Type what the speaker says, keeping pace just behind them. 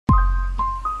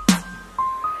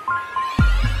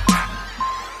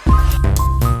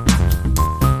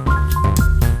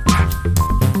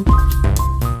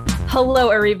Hello,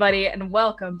 everybody, and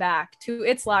welcome back to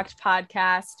It's Locked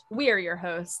Podcast. We are your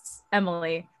hosts,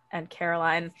 Emily and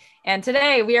Caroline. And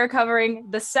today we are covering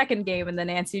the second game in the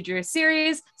Nancy Drew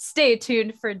series. Stay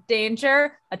tuned for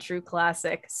Danger, a true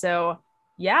classic. So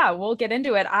yeah, we'll get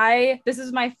into it. This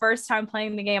is my first time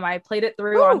playing the game. I played it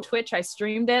through on Twitch. I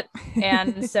streamed it.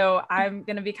 And so I'm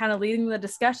going to be kind of leading the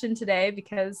discussion today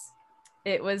because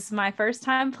it was my first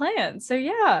time playing. So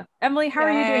yeah, Emily, how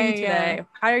are you doing today?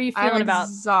 How are you feeling about?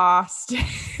 Exhausted.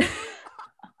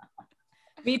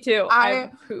 Me too.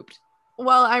 I've pooped.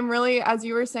 Well, I'm really, as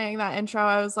you were saying that intro,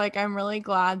 I was like, I'm really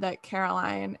glad that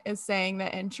Caroline is saying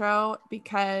the intro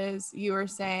because you were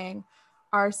saying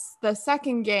the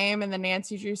second game in the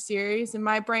Nancy Drew series, and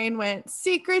my brain went,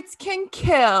 secrets can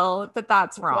kill, but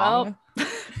that's wrong. Well,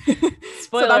 so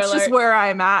that's alert. Just where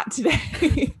I'm at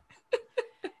today.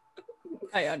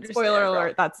 I understand. Spoiler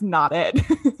alert, that's not it.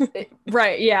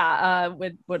 Right, yeah,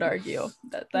 would argue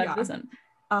that yeah. isn't.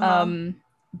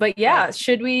 But yeah,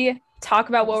 should we talk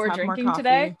about what we're drinking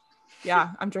today?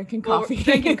 Yeah, I'm drinking coffee. We're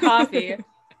drinking coffee.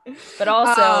 But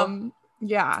also,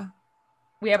 yeah.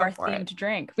 We have our themed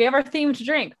drink. We have our themed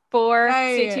drink for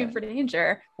Stay Tuned for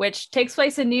Danger, which takes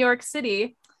place in New York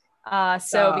City.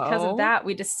 So because of that,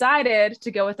 we decided to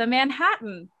go with a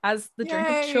Manhattan as the drink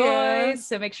of choice.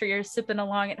 So make sure you're sipping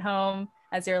along at home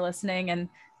as you're listening and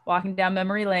walking down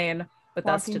memory lane with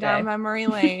us today. Walking down memory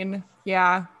lane.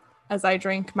 Yeah. As I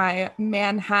drink my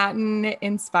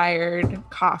Manhattan-inspired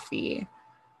coffee.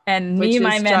 And me,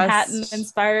 my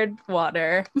Manhattan-inspired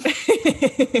water.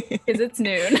 Because it's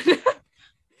noon.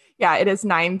 Yeah, it is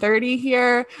 9:30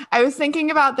 here. I was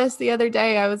thinking about this the other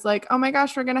day. I was like, oh my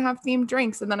gosh, we're going to have themed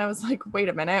drinks. And then I was like, wait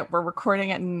a minute. We're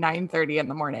recording at 9:30 in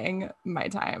the morning, my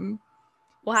time.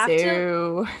 We'll have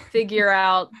to figure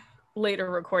out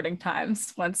later recording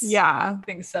times once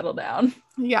things settle down.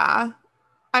 Yeah.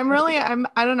 I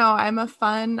don't know.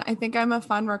 I think I'm a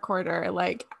fun recorder,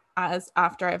 like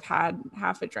after I've had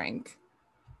half a drink.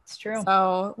 It's true.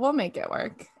 So we'll make it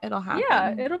work. It'll happen.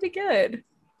 Yeah, it'll be good.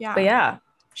 Yeah. But yeah.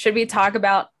 Should we talk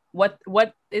about what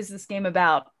is this game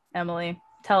about, Emily?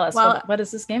 Tell us. Well, what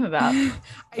is this game about?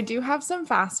 I do have some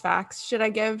fast facts. Should I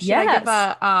give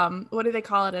a what do they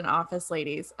call it in office,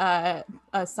 ladies? A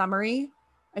summary?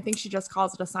 I think she just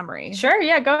calls it a summary. Sure,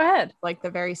 yeah, go ahead. Like the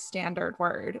very standard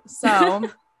word. So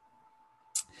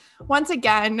once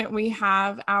again, we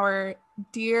have our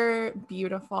dear,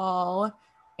 beautiful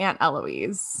Aunt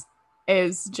Eloise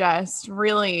is just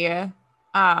really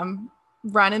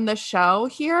running the show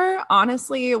here.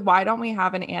 Honestly, why don't we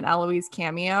have an Aunt Eloise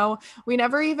cameo? I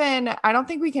don't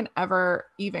think we can ever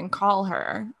even call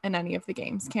her in any of the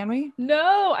games, can we?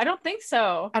 No, I don't think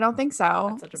so.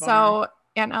 So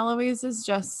Aunt Eloise is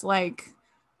just like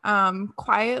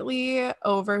quietly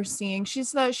overseeing.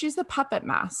 She's the puppet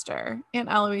master. Aunt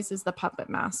Eloise is the puppet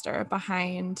master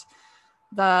behind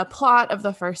the plot of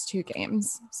the first two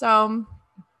games. So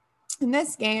in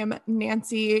this game,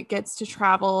 Nancy gets to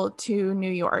travel to New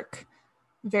York.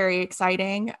 Very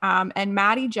exciting. And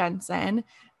Maddie Jensen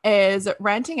is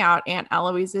renting out Aunt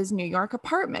Eloise's New York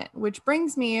apartment, which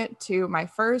brings me to my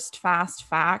first fast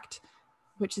fact,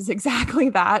 which is exactly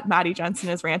that. Maddie Jensen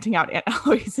is renting out Aunt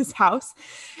Eloise's house.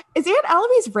 Is Aunt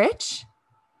Eloise rich?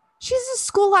 She's a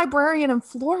school librarian in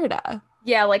Florida.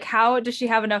 Yeah, like how does she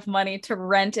have enough money to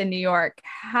rent a New York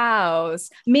house?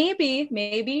 Maybe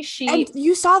she. And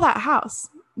you saw that house.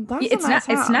 It's nice.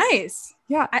 It's nice.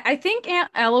 Yeah, I think Aunt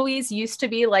Eloise used to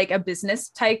be like a business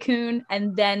tycoon,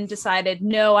 and then decided,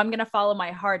 no, I'm gonna follow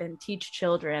my heart and teach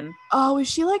children. Oh, is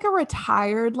she like a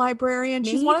retired librarian?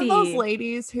 Maybe. She's one of those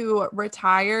ladies who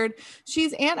retired.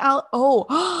 She's Aunt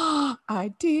Oh,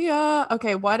 idea.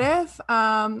 Okay, what if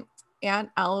Aunt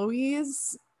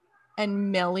Eloise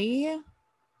and Millie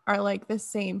are like the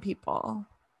same people,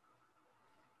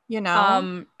 you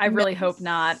know? I really hope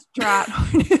not.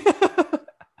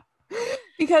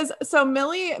 Because so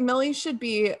Millie should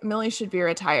be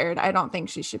retired. I don't think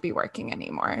she should be working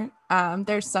anymore.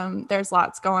 There's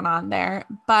lots going on there,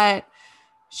 but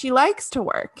she likes to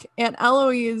work. And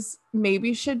Eloise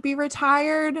maybe should be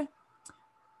retired.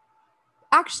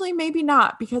 Actually, maybe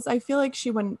not, because I feel like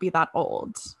she wouldn't be that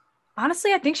old.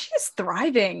 Honestly, I think she's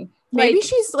thriving. Maybe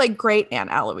she's like great Aunt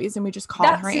Eloise and we just call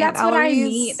her Aunt Eloise. What I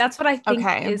mean. That's what I think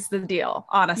is the deal,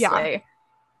 honestly.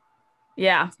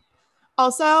 Yeah.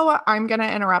 Also, I'm going to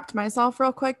interrupt myself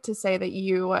real quick to say that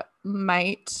you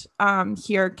might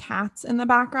hear cats in the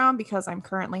background because I'm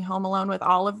currently home alone with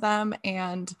all of them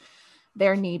and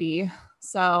they're needy.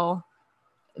 So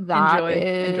that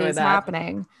is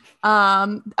happening.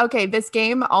 Okay, this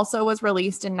game also was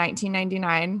released in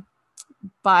 1999.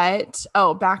 But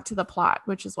back to the plot,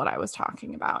 which is what I was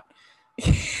talking about.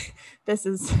 this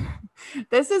is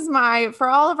this is my, for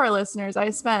all of our listeners, I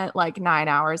spent like 9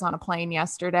 hours on a plane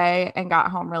yesterday and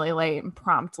got home really late and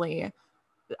promptly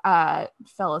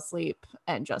fell asleep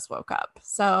and just woke up.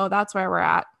 So that's where we're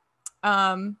at.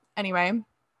 Anyway,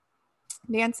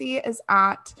 Nancy is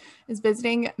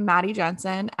visiting Maddie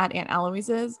Jensen at Aunt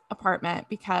Eloise's apartment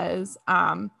because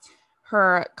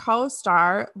her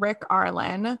co-star Rick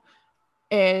Arlen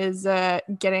is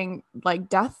getting like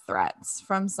death threats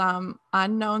from some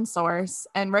unknown source,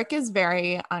 and Rick is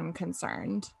very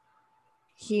unconcerned.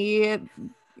 He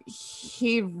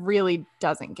really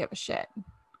doesn't give a shit.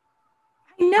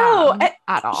 No,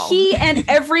 at all. He and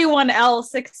everyone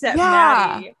else except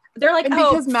Maddie. They're like,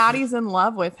 because Maddie's in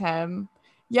love with him.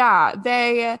 Yeah,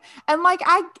 and like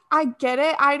I get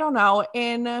it. I don't know,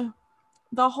 in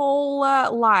the whole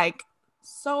like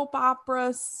soap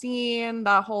opera scene,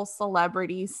 the whole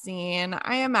celebrity scene,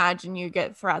 I imagine you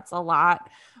get threats a lot.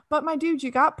 But my dude,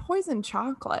 you got poison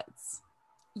chocolates.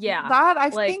 Yeah, that I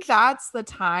think that's the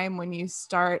time when you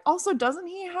start. Also, doesn't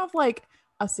he have like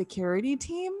a security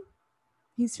team?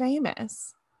 He's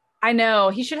famous. I know.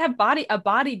 He should have a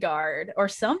bodyguard or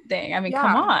something. I mean,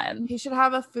 come on. He should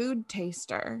have a food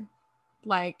taster.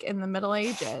 Like in the Middle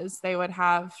Ages, they would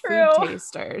have True. food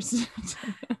tasters.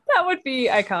 That would be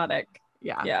iconic.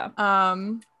 Yeah.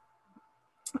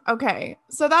 Okay,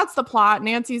 so that's the plot.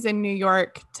 Nancy's in New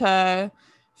York to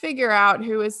figure out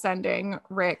who is sending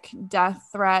Rick death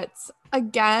threats.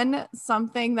 Again,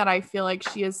 something that I feel like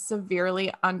she is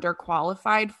severely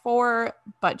underqualified for,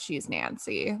 but she's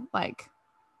Nancy. Like,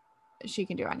 she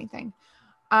can do anything.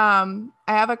 I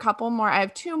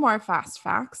have two more fast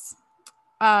facts.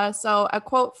 So a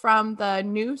quote from the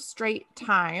New Straits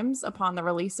Times upon the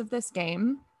release of this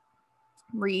game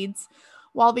reads,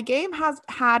 "While the game has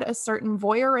had a certain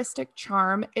voyeuristic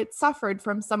charm, it suffered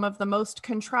from some of the most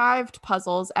contrived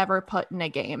puzzles ever put in a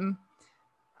game."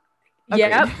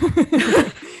 Yep.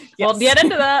 Yes. We'll get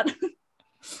into that.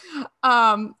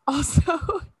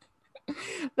 Also,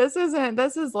 this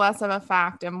is less of a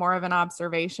fact and more of an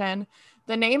observation.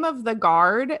 The name of the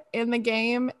guard in the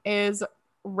game is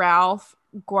Ralph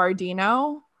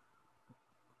Guardino.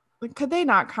 Could they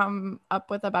not come up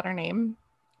with a better name?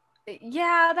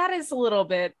 Yeah, that is a little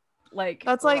bit like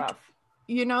that's rough. Like,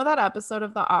 you know that episode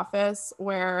of The Office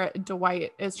where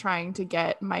Dwight is trying to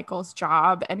get Michael's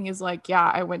job and he's like,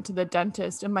 "Yeah, I went to the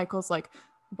dentist," and Michael's like,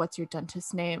 "What's your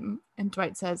dentist's name?" And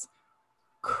Dwight says,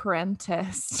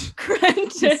 "Crentist."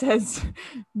 He says,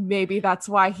 "Maybe that's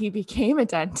why he became a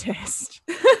dentist."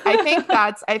 I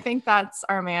think that's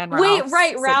our man. Ralph's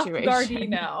Ralph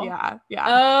situation. Guardino. Yeah.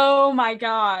 Oh my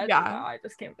god. Yeah. Wow, I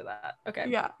just came to that. Okay.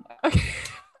 Yeah. Okay.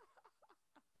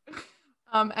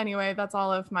 Anyway, that's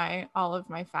all of my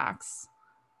facts.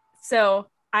 So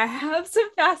I have some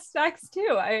fast facts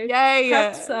too. I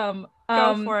have some.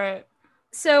 Go for it.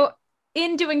 So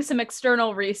in doing some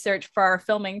external research for our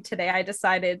filming today, I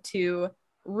decided to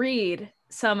read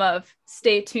some of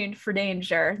Stay Tuned for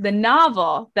Danger, the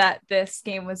novel that this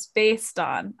game was based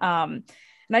on. And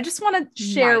I just want to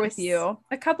share with you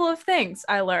a couple of things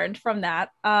I learned from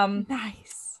that.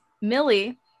 Nice.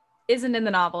 Millie isn't in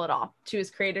the novel at all. She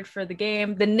was created for the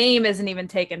game. The name isn't even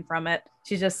taken from it.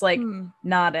 She's just like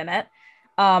not in it.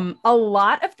 A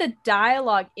lot of the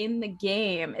dialogue in the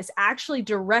game is actually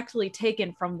directly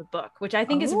taken from the book, which I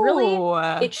think is really,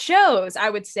 it shows, I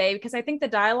would say, because I think the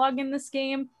dialogue in this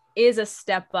game is a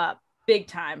step up big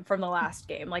time from the last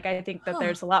game. Like, I think that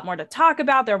there's a lot more to talk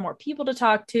about. There are more people to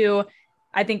talk to.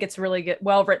 I think it's really good,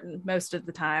 well written most of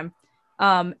the time.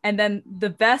 And then the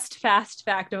best fast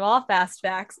fact of all fast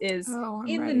facts is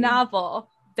the novel,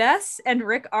 Bess and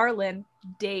Rick Arlen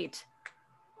date.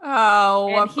 Oh,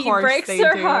 and of course breaks they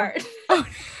her heart.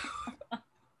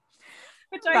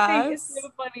 Which I think is so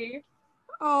funny.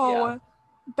 Oh, yeah.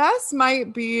 Bess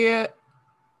might be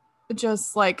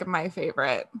just like my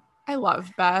favorite. I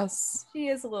love Bess. She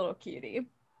is a little cutie.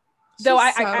 Though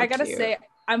I gotta say,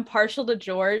 I'm partial to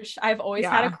George. I've always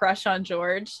had a crush on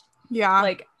George. Yeah.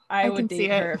 Like I would date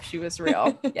her if she was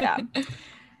real. Yeah.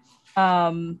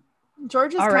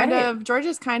 George is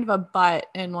kind of a butt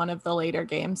in one of the later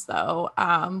games, though.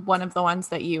 One of the ones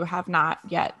that you have not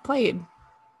yet played.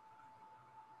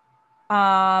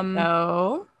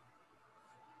 No.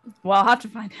 Well, I'll have to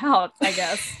find out, I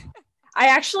guess. I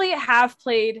actually have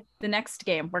played the next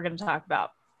game we're going to talk about.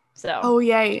 So. Oh,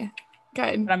 yay.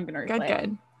 Good. But I'm going to replay it.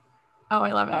 Good. Oh,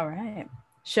 I love it. All right.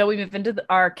 Shall we move into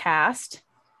our cast?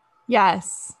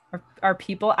 Yes. Our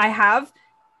people. I have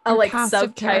a like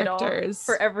subtitle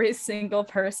for every single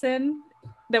person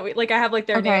that we like. I have like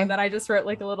their name that I just wrote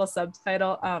like a little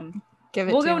subtitle.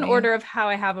 We'll go in order of how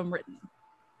I have them written.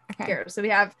 Okay. Here. So we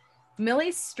have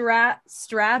Millie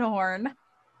Stradhorn,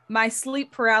 my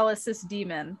sleep paralysis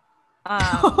demon.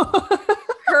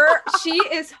 She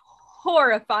is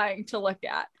horrifying to look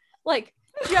at. Like,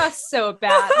 just so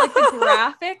bad. Like, the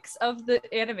graphics of the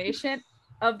animation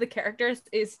of the characters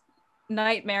is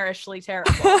nightmarishly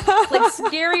terrible. Like,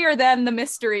 scarier than the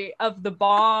mystery of the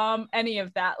bomb, any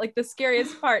of that. Like, the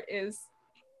scariest part is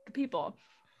the people.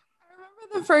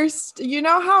 The first, you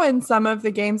know how in some of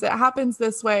the games it happens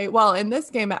this way. Well, in this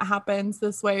game it happens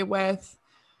this way with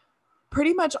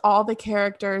pretty much all the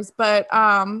characters, but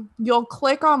you'll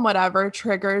click on whatever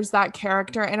triggers that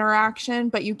character interaction,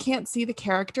 but you can't see the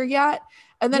character yet.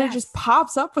 And then It just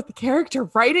pops up with the character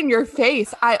right in your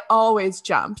face. I always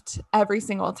jumped every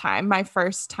single time, my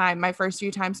first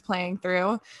few times playing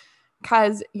through,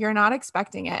 because you're not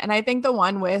expecting it. And I think the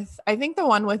one with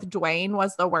Dwayne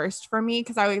was the worst for me,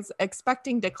 because I was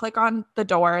expecting to click on the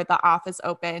door, the office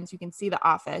opens, you can see the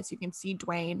office, you can see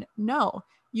Dwayne. No,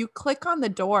 you click on the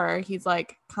door, he's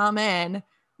like, come in,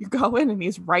 you go in and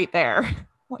he's right there. I'm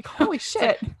like, holy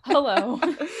shit. Hello.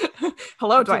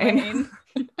 Hello, Dwayne.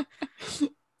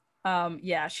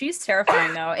 Yeah, she's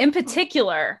terrifying though. In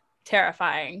particular,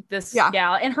 terrifying, this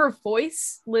gal, and her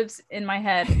voice lives in my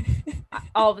head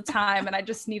all the time, and I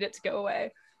just need it to go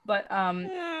away. But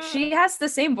she has the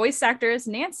same voice actor as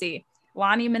Nancy,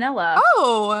 Lonnie Manila.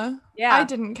 Oh, yeah, I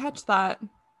didn't catch that.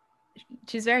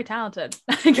 She's very talented.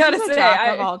 I gotta say,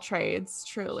 jack of all trades,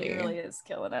 truly. She really is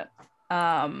killing it.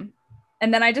 And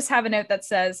then I just have a note that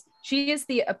says she is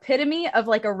the epitome of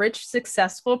like a rich,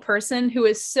 successful person who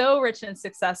is so rich and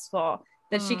successful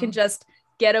that she can just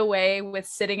get away with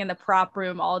sitting in the prop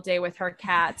room all day with her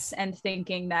cats and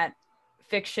thinking that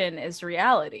fiction is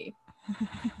reality.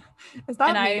 Is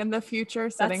that me in the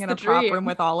future sitting in a prop room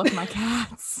with all of my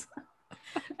cats?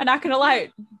 I'm not gonna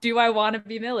lie. Do I want to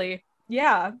be Millie?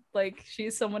 Yeah, like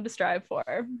she's someone to strive for.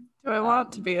 Do I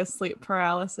want to be a sleep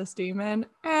paralysis demon?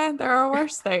 There are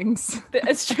worse things.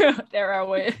 It's true. There are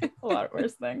a lot of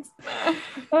worse things.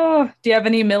 Oh, do you have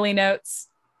any Millie notes?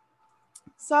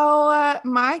 So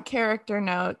my character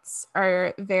notes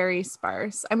are very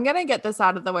sparse. I'm going to get this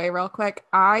out of the way real quick.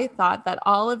 I thought that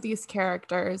all of these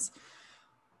characters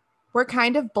were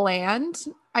kind of bland.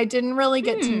 I didn't really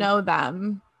get to know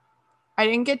them. I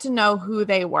didn't get to know who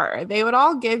they were. They would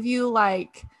all give you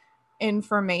like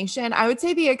information. I would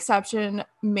say the exception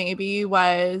maybe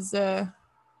was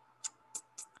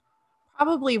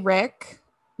probably Rick,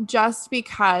 just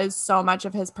because so much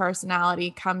of his personality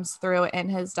comes through in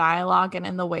his dialogue and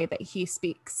in the way that he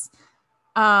speaks.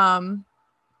 But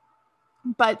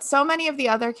so many of the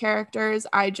other characters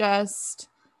I just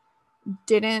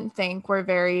didn't think were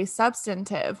very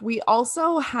substantive. We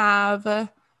also have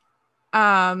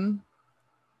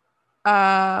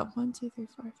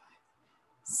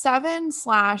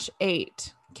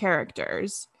 7/8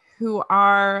 characters who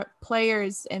are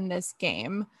players in this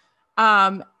game.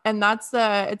 And it's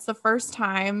the first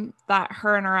time that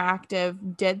Her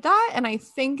Interactive did that. And I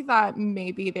think that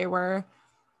maybe they were,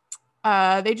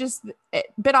 they just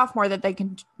bit off more than they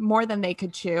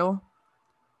could chew.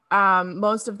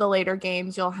 Most of the later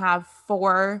games, you'll have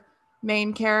 4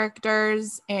 main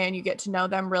characters and you get to know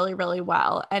them really, really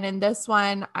well. And in this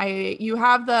one, you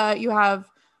have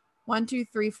 1, 2,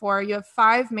 3, 4, you have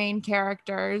 5 main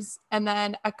characters and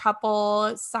then a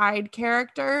couple side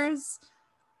characters.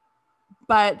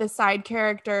 But the side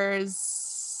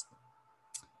characters,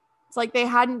 it's like they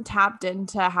hadn't tapped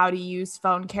into how to use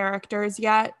phone characters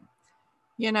yet.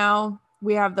 You know,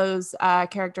 we have those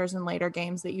characters in later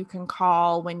games that you can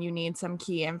call when you need some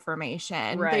key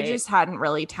information. Right. They just hadn't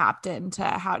really tapped into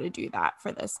how to do that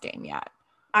for this game yet.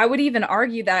 I would even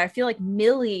argue that I feel like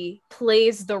Millie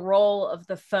plays the role of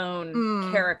the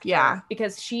phone character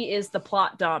because she is the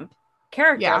plot dump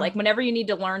character. Yeah. Like whenever you need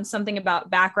to learn something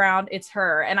about background, it's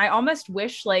her. And I almost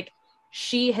wish like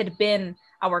she had been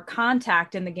our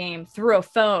contact in the game through a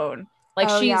phone. Like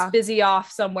she's busy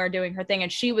off somewhere doing her thing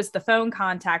and she was the phone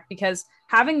contact, because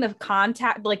having the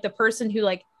contact, like the person who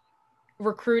like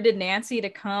recruited Nancy to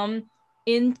come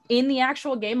in the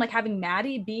actual game, like having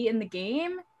Maddie be in the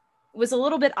game was a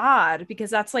little bit odd, because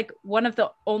that's like one of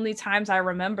the only times I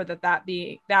remember that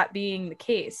being the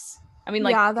case. I mean,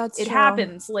 like it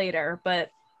happens later,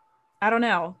 but I don't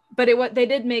know. But they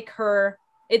did make her,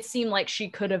 it seemed like she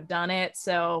could have done it.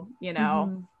 So, you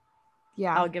know,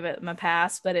 I'll give it a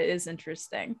pass, but it is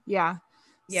interesting. Yeah.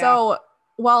 So,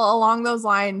 well, along those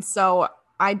lines, so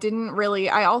I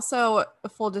also,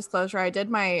 full disclosure, I did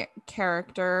my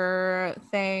character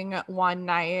thing one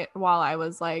night while I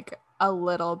was like a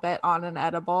little bit on an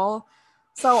edible.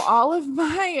 So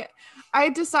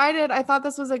I thought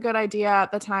this was a good idea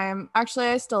at the time. Actually,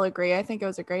 I still agree. I think it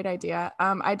was a great idea.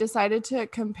 I decided to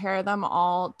compare them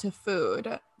all to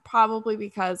food, probably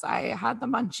because I had the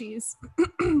munchies.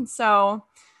 So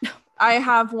I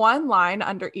have one line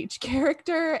under each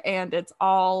character and it's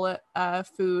all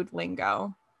food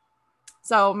lingo.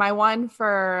 So my one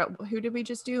for, who did we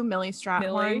just do? Millie Stratthorn.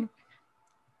 Millie?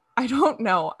 I don't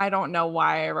know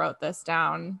why I wrote this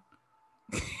down.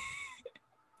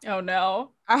 Oh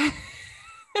no.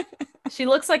 She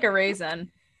looks like a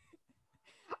raisin.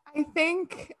 I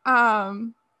think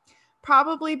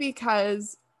probably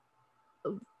because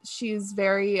she's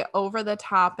very over the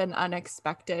top and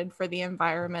unexpected for the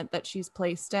environment that she's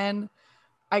placed in.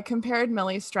 I compared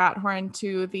Millie Stratthorn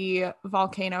to the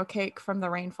volcano cake from the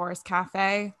Rainforest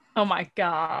Cafe. Oh my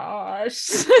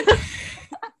gosh.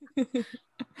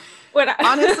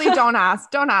 Honestly, don't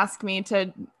ask me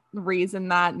to reason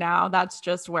that now. That's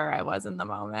just where I was in the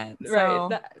moment. So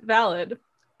right. Valid.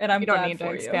 And I'm you don't glad need to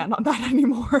for expand you. on that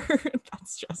anymore.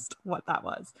 That's just what that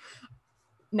was.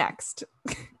 Next.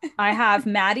 I have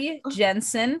Maddie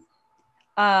Jensen.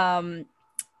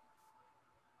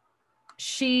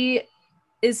 She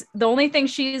is, the only thing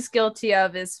she's guilty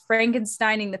of is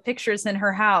Frankensteining the pictures in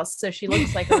her house so she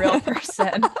looks like a real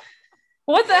person.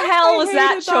 What the hell was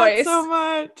that choice? So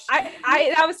much.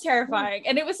 I that was terrifying.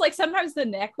 And it was like sometimes the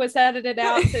neck was edited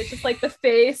out, so it's just like the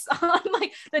face on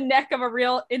like the neck of a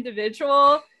real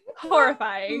individual.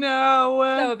 Horrifying. No.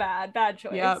 So bad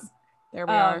choice. Yep. There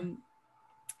we are.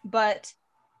 But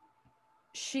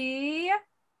she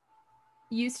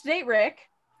used to date Rick,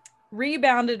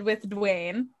 rebounded with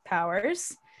Dwayne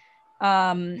Powers.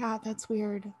 Yeah, that's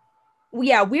weird.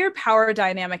 Yeah, weird power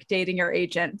dynamic dating your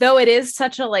agent, though it is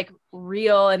such a like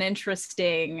real and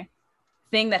interesting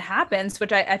thing that happens,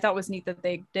 which I thought was neat that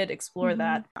they did explore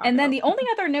that. And then the only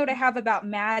other note I have about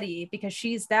Maddie, because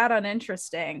she's that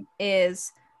uninteresting,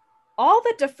 is all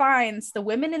that defines the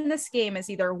women in this game is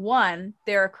either one,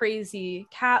 they're a crazy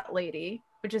cat lady,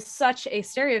 which is such a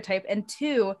stereotype, and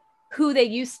two, who they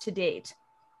used to date.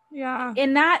 Yeah.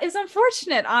 And that is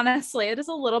unfortunate, honestly. It is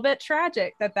a little bit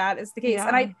tragic that is the case. Yeah.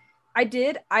 And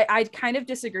I kind of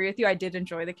disagree with you. I did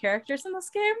enjoy the characters in this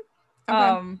game.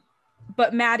 Okay.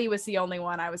 But Maddie was the only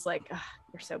one I was like,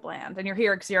 you're so bland. And you're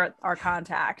here because you're our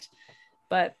contact.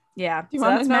 But yeah, so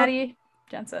that's Maddie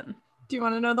Jensen. Do you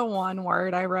want to know the one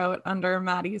word I wrote under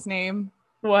Maddie's name?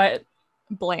 What?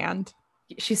 Bland.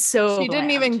 She's so she bland.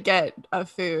 Didn't even get a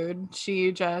food.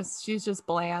 She's just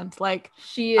bland. Like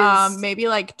she is maybe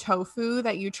like tofu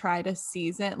that you try to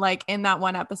season, like in that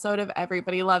one episode of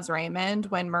Everybody Loves Raymond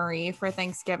when Marie for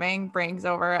Thanksgiving brings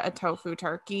over a tofu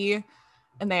turkey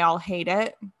and they all hate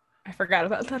it. I forgot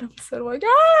about that episode. Oh my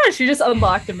gosh, she just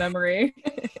unlocked a memory.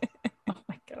 Oh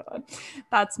my god.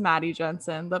 That's Maddie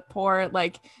Jensen. The poor,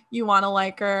 like, you want to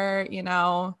like her, you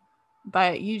know,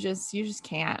 but you just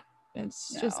can't.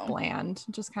 It's just bland,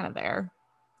 just kind of there.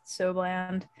 So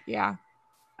bland. Yeah.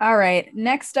 All right.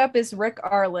 Next up is Rick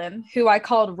Arlen, who I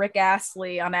called Rick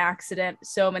Astley on accident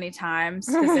so many times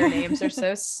because their names are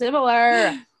so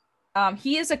similar.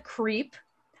 He is a creep.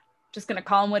 Just gonna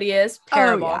call him what he is.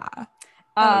 Terrible.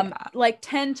 Oh, yeah. Like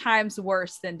 10 times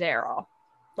worse than Daryl.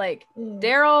 Like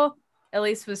Daryl at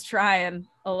least was trying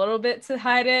a little bit to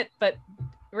hide it, but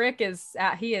Rick is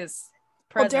present.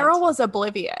 Well, Daryl was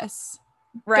oblivious.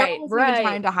 Right, Daryl wasn't even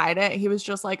trying to hide it. He was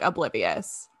just like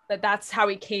oblivious. That's how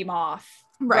he came off.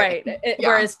 Right.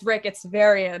 Whereas Rick, it's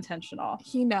very intentional.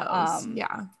 He knows.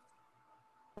 Yeah.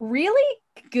 Really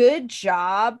good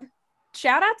job.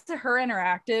 Shout out to Her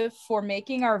Interactive for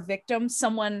making our victim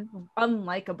someone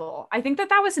unlikable. I think that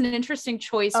was an interesting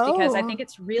choice because I think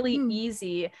it's really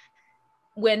easy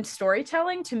when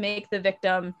storytelling to make the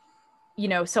victim, you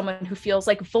know, someone who feels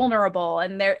like vulnerable.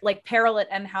 And they're like Peril at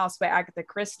End House by Agatha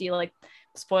Christie, like,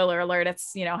 spoiler alert,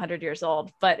 it's, you know, 100 years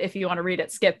old, but if you want to read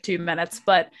it, skip 2 minutes.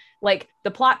 But like the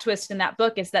plot twist in that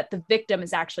book is that the victim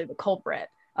is actually the culprit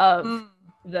of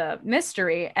the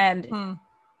mystery, and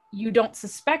you don't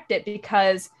suspect it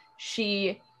because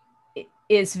she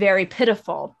is very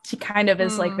pitiful. She kind of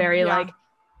is like very like,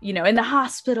 you know, in the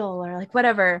hospital or like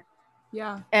whatever.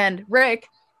 Yeah. And Rick,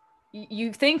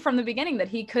 you think from the beginning that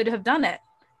he could have done it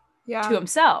to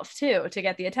himself too, to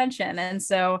get the attention. And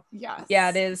so,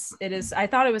 it is. I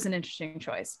thought it was an interesting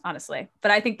choice, honestly,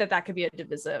 but I think that could be a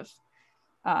divisive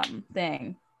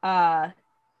thing. No,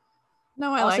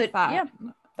 I also, like that. Yeah,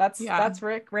 that's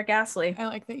Rick Astley. I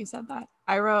like that you said that.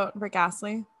 I wrote Rick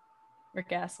Astley.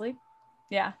 Rick Astley.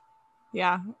 Yeah.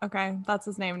 Yeah. Okay. That's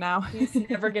his name now. He's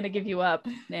never going to give you up,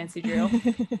 Nancy Drew.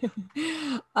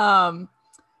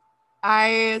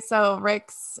 So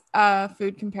Rick's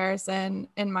food comparison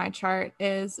in my chart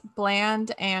is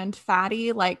bland and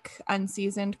fatty, like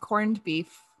unseasoned corned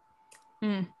beef.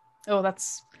 Oh,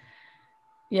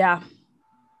 yeah.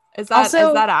 Is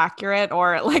that accurate,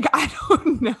 or like I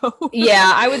don't know?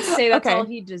 Yeah, I would say that's okay. all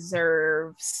he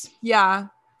deserves. Yeah.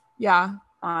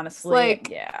 Honestly, like,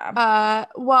 yeah.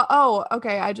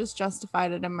 Okay. I just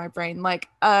justified it in my brain. Like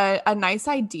a nice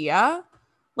idea,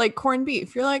 like corned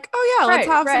beef. You're like, oh yeah, let's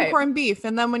have some corned beef.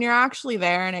 And then when you're actually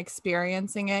there and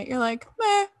experiencing it, you're like,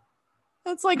 meh.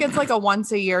 It's like a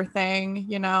once a year thing,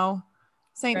 you know.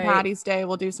 St. Patty's Day,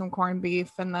 we'll do some corned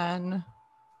beef, and then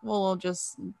we'll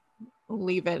just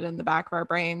leave it in the back of our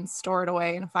brains, store it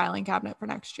away in a filing cabinet for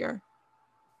next year.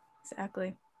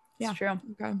 Exactly. It's true.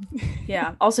 Okay.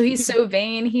 Yeah. Also, he's so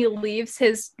vain. He leaves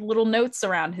his little notes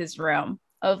around his room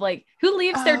of like, who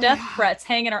leaves their death threats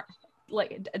hanging around?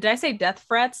 Like, did I say death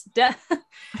threats? Death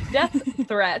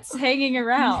threats hanging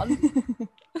around.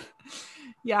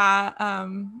 Yeah.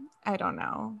 I don't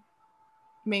know.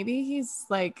 Maybe he's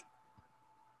like,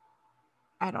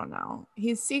 I don't know.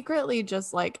 He's secretly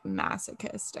just like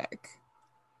masochistic,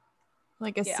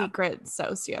 like a secret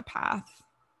sociopath.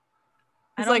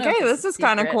 He's like, hey, this is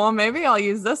kind of cool. Maybe I'll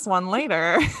use this one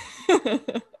later.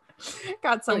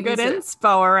 Got some good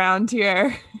inspo around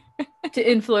here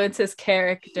to influence his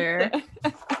character.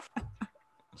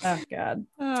 Oh, God.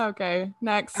 Okay,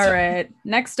 next. All right.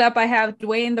 Next up, I have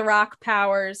Dwayne "The Rock"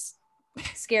 Powers,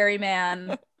 Scary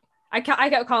Man. I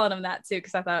kept calling him that too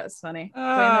because I thought it was funny.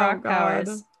 Dwayne "The Rock"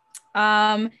 Powers.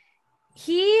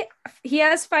 He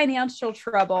has financial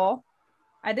trouble.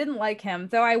 I didn't like him,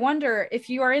 though. I wonder if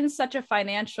you are in such a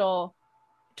financial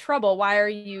trouble, why are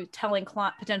you telling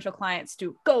potential clients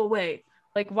to go away?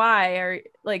 Like, why are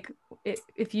like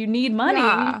if you need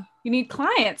money, you need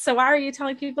clients. So why are you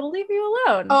telling people to leave you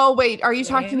alone? Oh, wait, are you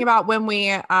talking about when we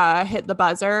hit the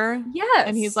buzzer? Yes.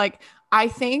 And he's like, I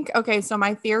think, okay, so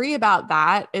my theory about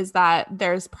that is that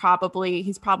he's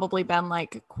probably been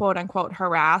like, quote unquote,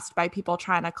 harassed by people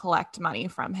trying to collect money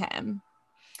from him.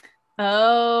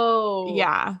 Oh.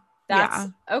 Yeah.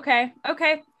 Okay.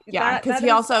 Yeah, because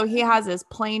he has his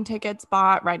plane tickets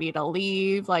bought, ready to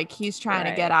leave. Like he's trying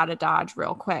to get out of Dodge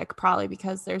real quick, probably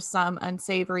because there's some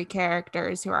unsavory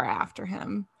characters who are after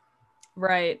him.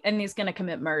 Right, and he's gonna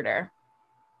commit murder.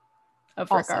 Of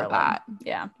Rick Garland. That.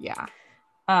 Yeah.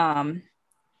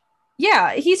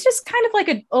 Yeah, he's just kind of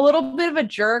like a little bit of a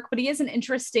jerk, but he is an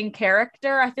interesting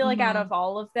character. I feel like out of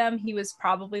all of them, he was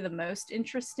probably the most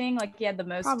interesting. Like he had the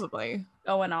most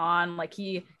going on. Like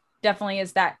he definitely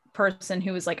is that person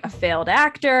who is like a failed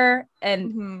actor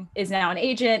and is now an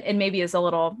agent and maybe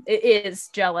is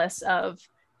jealous of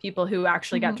people who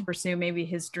actually got to pursue maybe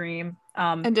his dream.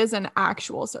 And is an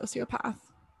actual sociopath.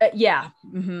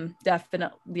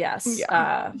 Definitely. Yes.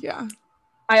 Yeah.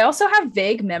 I also have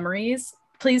vague memories.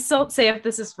 Please don't say if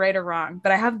this is right or wrong,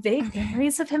 but I have vague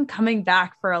memories of him coming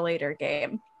back for a later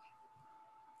game.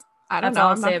 I don't know.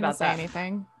 I'm not going to say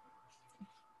anything.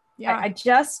 Yeah.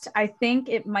 I think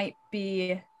it might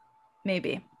be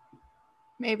maybe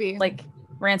like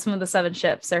Ransom of the Seven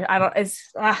Ships, or I don't,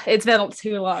 it's been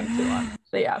too long.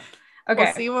 But yeah. Okay.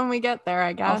 We'll see when we get there,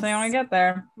 I guess. We'll see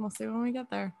when we get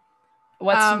there.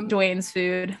 What's Dwayne's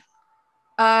food?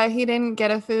 He didn't get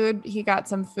a food. He got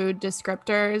some food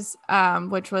descriptors,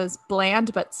 which was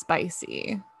bland but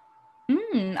spicy.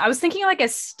 I was thinking like a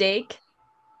steak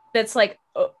that's like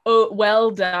well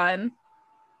done.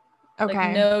 Okay.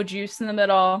 Like no juice in the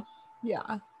middle.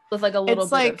 Yeah. With like a little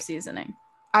bit of seasoning.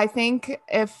 I think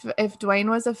if Dwayne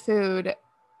was a food,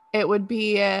 it would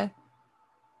be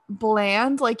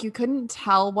bland. Like you couldn't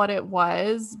tell what it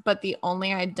was, but the only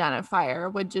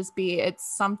identifier would just be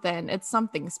it's something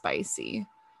spicy.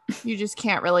 You just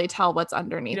can't really tell what's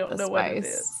underneath the spice. What it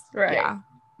is. Right. Yeah.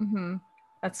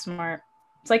 That's smart.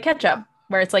 It's like ketchup,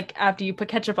 where it's like after you put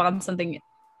ketchup on something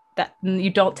that you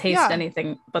don't taste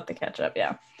anything but the ketchup.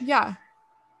 Yeah.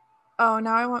 Oh,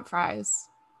 now I want fries.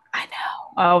 I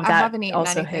know. Oh, that I haven't eaten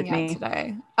anything yet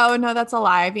today. Oh no, that's a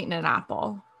lie. I've eaten an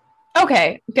apple.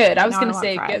 Okay, good. I was going to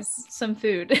say get some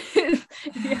food if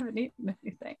you haven't eaten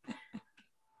anything.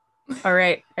 All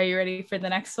right. Are you ready for the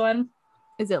next one?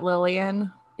 Is it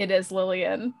Lillian? It is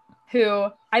Lillian, who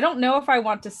I don't know if I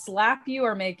want to slap you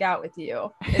or make out with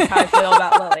you is how I feel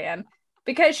about Lillian,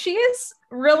 because she is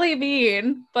really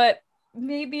mean, but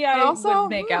maybe I would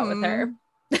make out with her.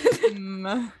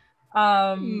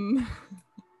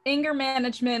 Anger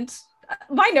management.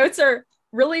 My notes are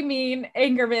really mean,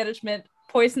 anger management,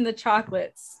 poison the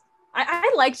chocolates.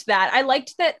 I liked that. I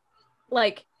liked that,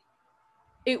 like,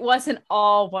 it wasn't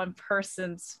all one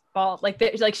person's fault. Like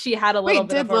she had a little Wait,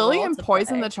 bit did of a role Lillian to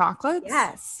poison play. the chocolates?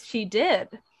 Yes, she did.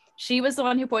 She was the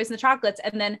one who poisoned the chocolates,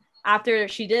 and then after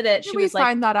she did it, she was like,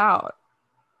 find that out.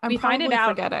 we find it out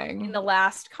forgetting in the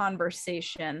last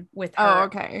conversation with her. Oh,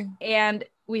 okay. And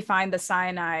we find the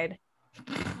cyanide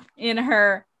in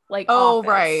her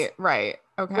office, right.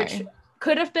 Okay. Which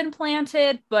could have been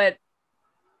planted, but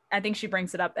I think she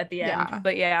brings it up at the end. Yeah.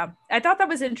 But yeah, I thought that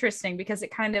was interesting because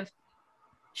it kind of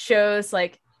shows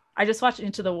I just watched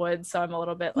Into the Woods, so I'm a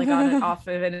little bit on and off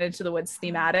of an Into the Woods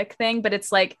thematic thing, but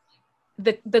it's like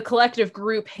the collective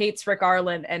group hates Rick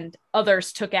Arlen and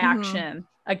others took action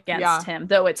against him,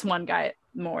 though it's one guy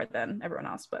more than everyone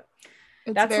else. But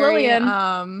it's that's very,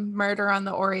 Lillian. Murder on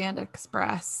the Orient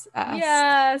Express.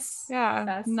 Yes. Yeah.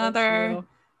 That's another. So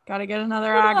gotta get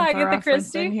another Agatha Agatha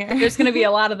Christie in here. There's gonna be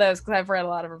a lot of those because I've read a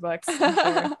lot of her books.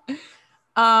 Sure.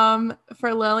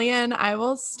 For Lillian, I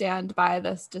will stand by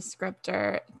this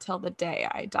descriptor till the day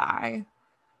I die.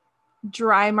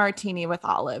 Dry martini with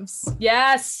olives.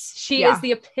 Yes, she is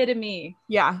the epitome.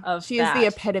 Yeah, she is the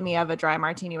epitome of a dry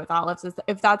martini with olives.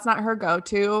 If that's not her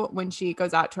go-to when she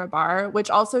goes out to a bar,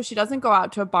 which also she doesn't go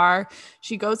out to a bar,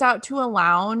 she goes out to a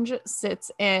lounge,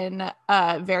 sits in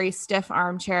a very stiff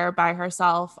armchair by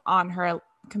herself on her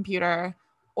computer,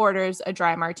 orders a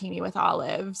dry martini with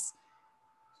olives,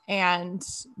 and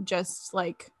just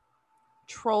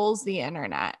trolls the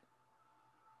internet.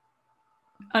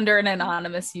 Under an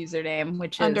anonymous username,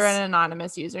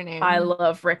 I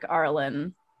love Rick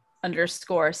Arlen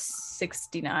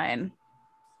 _69.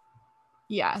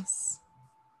 Yes.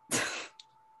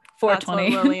 420. That's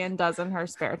what Lillian does in her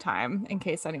spare time, in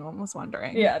case anyone was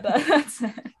wondering. Yeah, that's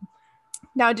it.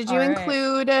 Now, did you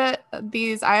include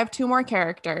these? I have 2 more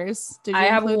characters. Did you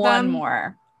include them? One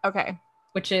more. Okay.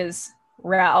 Which is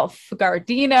Ralph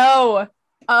Gardino.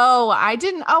 Oh, I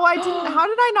didn't. How did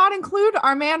I not include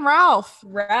our man Ralph?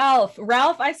 Ralph,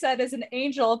 I said, is an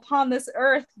angel upon this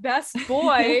earth, best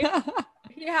boy.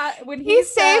 When he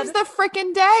saves the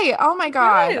freaking day. Oh my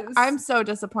God. Yes. I'm so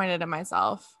disappointed in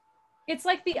myself. It's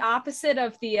like the opposite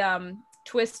of the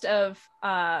twist of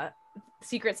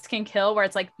Secrets Can Kill, where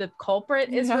it's like the culprit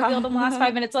is revealed in the last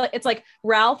 5 minutes. It's like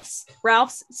Ralph's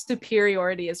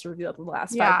superiority is revealed in the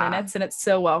last 5 minutes, and it's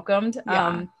so welcomed.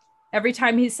 Every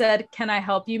time he said, "Can I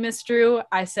help you, Miss Drew?"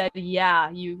 I said, "Yeah,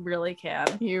 you really can.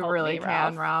 You really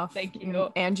can, Ralph. Thank you.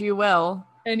 And you will.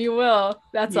 And you will.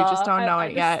 That's all. You just don't know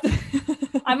it yet."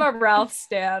 I'm a Ralph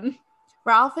stan.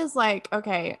 Ralph is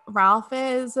Ralph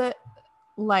is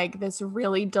like this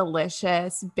really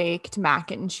delicious baked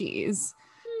mac and cheese.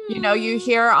 You know, you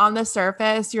hear on the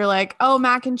surface, you're like, oh,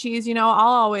 mac and cheese, I'll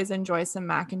always enjoy some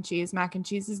mac and cheese. Mac and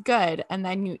cheese is good. And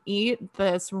then you eat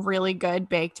this really good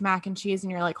baked mac and cheese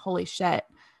and you're like, holy shit,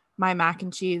 my mac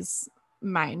and cheese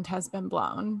mind has been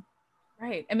blown.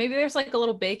 Right. And maybe there's a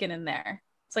little bacon in there.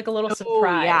 It's like a little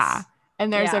surprise. Yeah.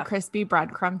 And there's a crispy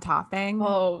breadcrumb topping.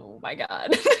 Oh my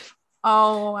God.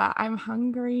 Oh, I'm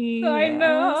hungry. I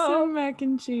know. Some mac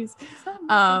and cheese.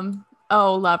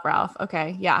 Oh, love Ralph.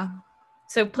 Okay. Yeah.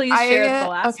 So please share the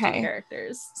last 2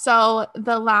 characters. So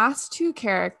the last 2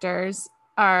 characters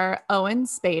are Owen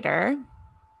Spader.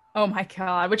 Oh my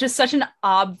God, which is such an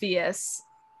obvious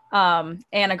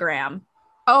anagram.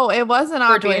 Oh, it wasn't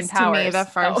obvious to me the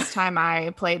first time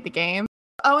I played the game.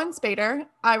 Owen Spader,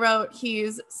 I wrote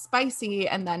he's spicy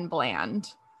and then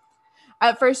bland.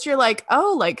 At first you're like,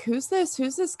 oh, who's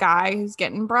this guy who's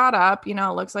getting brought up? It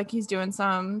looks like he's doing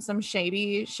some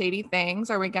shady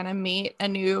things. Are we going to meet a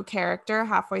new character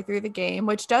halfway through the game?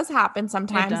 Which does happen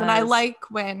sometimes. And I like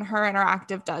when Her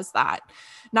Interactive does that.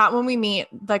 Not when we meet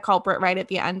the culprit right at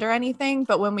the end or anything,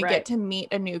 but when we get to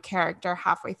meet a new character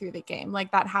halfway through the game.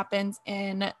 Like that happens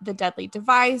in The Deadly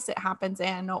Device. It happens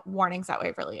in Warnings at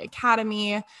Waverly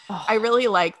Academy. Oh. I really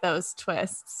like those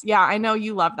twists. Yeah, I know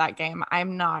you love that game.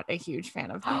 I'm not a huge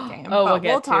fan of that game. But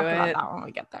we'll talk about that when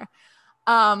we get there.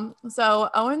 So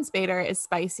Owen Spader is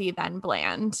spicy, then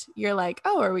bland. You're like,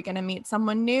 oh, are we going to meet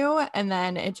someone new? And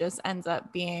then it just ends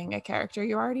up being a character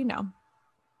you already know.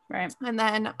 Right. And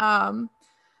then,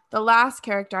 the last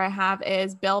character I have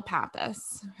is Bill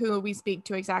Pappas, who we speak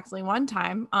to exactly 1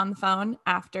 time on the phone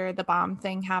after the bomb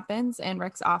thing happens in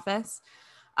Rick's office.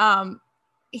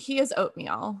 He is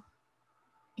oatmeal.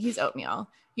 He's oatmeal.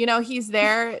 He's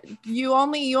there. You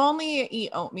only eat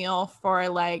oatmeal for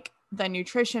the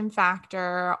nutrition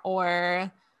factor,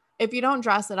 or if you don't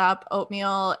dress it up,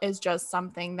 oatmeal is just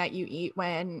something that you eat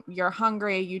when you're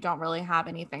hungry. You don't really have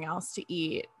anything else to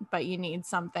eat, but you need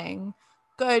something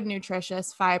good,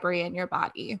 nutritious, fibery in your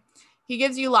body. He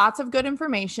gives you lots of good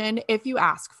information if you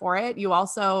ask for it. You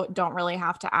also don't really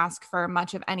have to ask for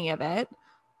much of any of it.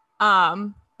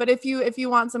 But if you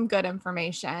want some good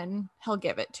information, he'll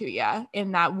give it to you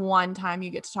in that one time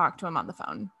you get to talk to him on the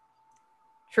phone.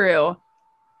 True.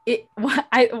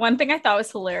 One thing I thought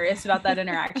was hilarious about that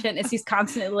interaction is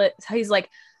he's like,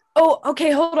 oh,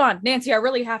 okay, hold on, Nancy, I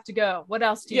really have to go. What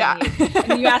else do you need?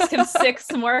 And you ask him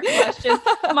 6 more questions.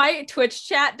 My Twitch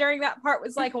chat during that part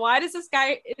was like, why does this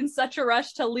guy in such a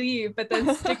rush to leave, but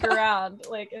then stick around?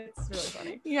 Like, it's really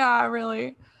funny. Yeah,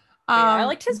 really. I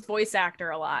liked his voice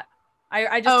actor a lot.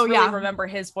 I just remember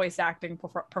his voice acting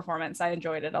performance. I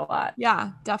enjoyed it a lot.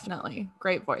 Yeah, definitely.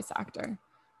 Great voice actor.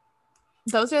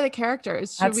 Those are the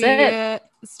characters. Should we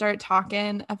start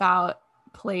talking about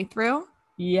playthrough?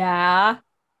 Yeah.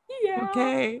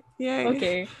 Okay. Yay.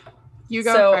 Okay. You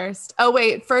go first. Oh,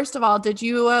 wait. First of all,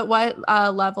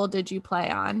 what level did you play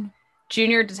on?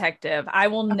 Junior detective. I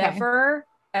will never,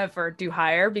 ever do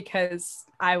higher because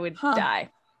I would die.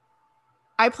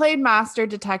 I played master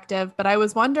detective, but I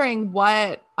was wondering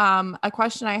what a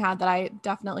question I had that I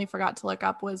definitely forgot to look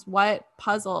up was what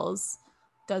puzzles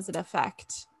does it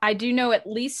affect? I do know at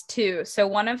least 2. So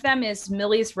one of them is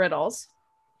Millie's riddles.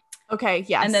 Okay,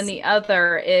 yes. And then the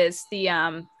other is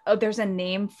the there's a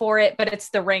name for it, but it's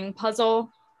the ring puzzle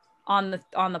on the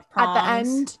prongs. At the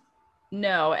end?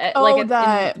 No, in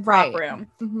the prop room.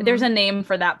 Mm-hmm. There's a name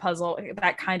for that puzzle,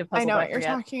 that kind of puzzle. I know what you're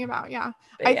talking about, yeah.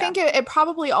 But I think it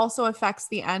probably also affects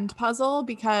the end puzzle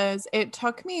because it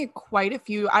took me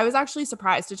I was actually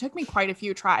surprised. It took me quite a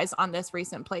few tries on this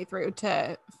recent playthrough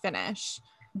to finish.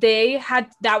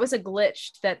 That was a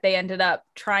glitch that they ended up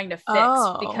trying to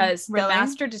fix because the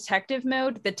master detective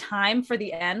mode, the time for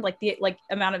the end, like the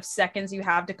amount of seconds you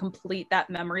have to complete that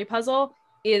memory puzzle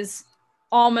is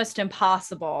almost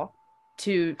impossible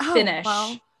to finish.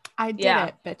 Well, I did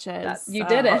it, bitches. You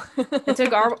did it. It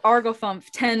took Argofump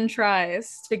 10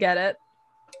 tries to get it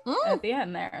at the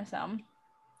end there. So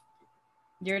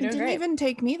you're doing great. It didn't even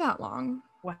take me that long.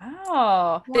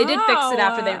 Wow. They did fix it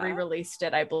after they re-released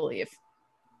it, I believe.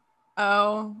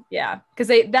 Oh. Yeah, because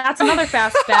that's another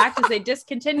fast fact is they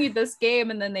discontinued this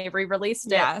game and then they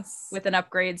re-released it with an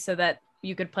upgrade so that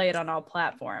you could play it on all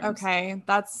platforms. Okay,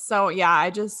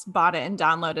 I just bought it and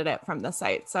downloaded it from the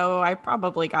site, so I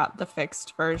probably got the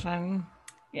fixed version.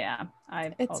 Yeah,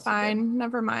 it's fine.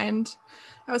 Never mind.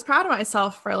 I was proud of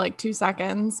myself for like 2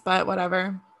 seconds, but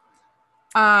whatever.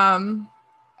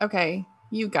 Okay,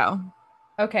 you go.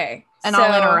 Okay, and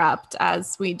I'll interrupt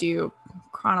as we do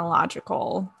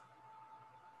chronological.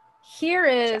 Here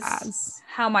is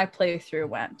how my playthrough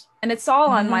went, and it's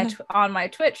all on my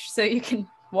Twitch, so you can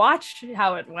watch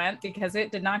how it went because it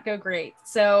did not go great.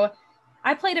 So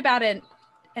I played about an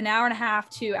hour and a half,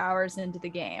 2 hours into the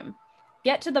game,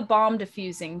 get to the bomb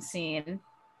defusing scene,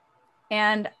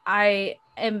 and I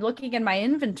am looking in my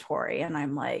inventory and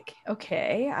I'm like,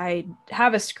 okay, I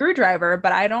have a screwdriver,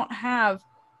 but I don't have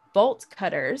bolt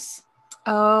cutters.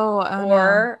 And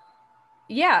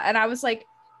I was like,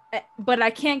 but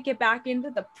I can't get back into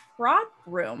the prop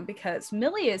room because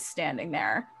Millie is standing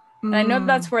there. And I know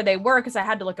that's where they were because I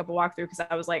had to look up a walkthrough because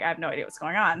I was like, I have no idea what's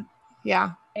going on.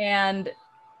 Yeah. And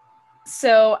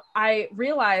so I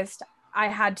realized I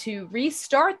had to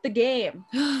restart the game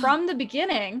from the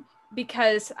beginning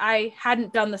because I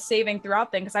hadn't done the saving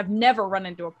throughout thing because I've never run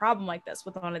into a problem like this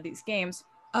with one of these games.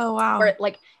 Oh, wow. Where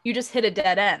you just hit a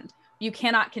dead end. You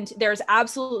cannot continue. There's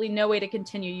absolutely no way to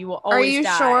continue. You will always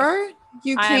die. Are you sure?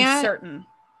 You can't? I'm certain.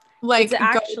 Like,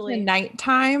 actually, go to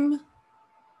nighttime?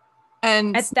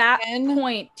 And at that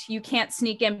point, you can't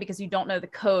sneak in because you don't know the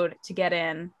code to get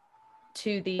in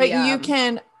to the. But you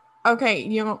can.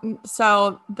 Okay,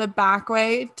 so the back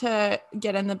way to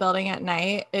get in the building at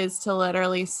night is to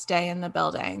literally stay in the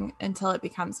building until it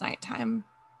becomes nighttime.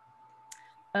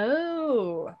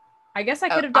 Oh, I guess I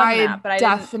could have done that, but I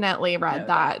definitely read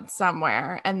that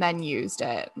somewhere and then used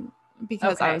it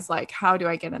because I was like, how do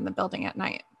I get in the building at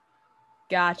night?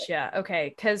 Gotcha.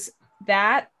 Okay, because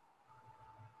that,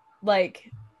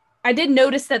 I did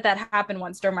notice that happened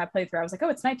once during my playthrough. I was like, oh,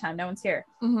 it's nighttime. No one's here.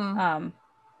 Mm-hmm.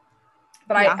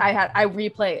 But I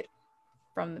replayed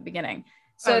from the beginning.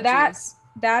 So that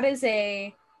is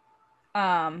a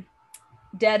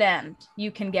dead end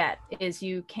you can get is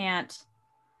you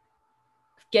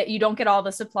don't get all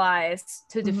the supplies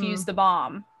to defuse the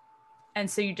bomb. And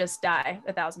so you just die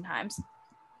 1,000 times.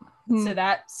 So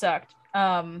that sucked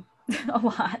a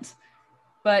lot.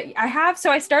 But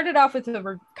I started off with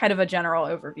kind of a general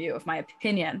overview of my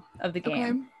opinion of the game.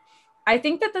 Okay. I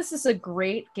think that this is a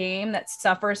great game that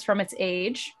suffers from its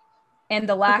age and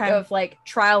the lack of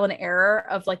trial and error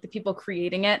of the people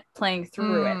creating it playing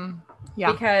through it.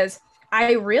 Yeah. Because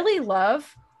I really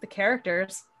love the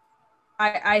characters.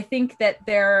 I think that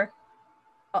they're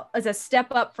as a step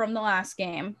up from the last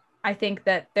game. I think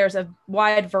that there's a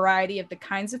wide variety of the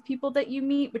kinds of people that you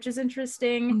meet, which is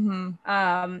interesting.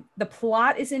 The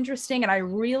plot is interesting, and I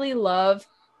really love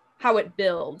how it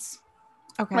builds.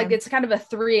 Okay. Like it's kind of a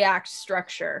 3-act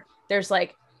structure. There's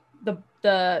like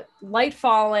the light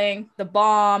falling, the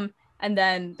bomb, and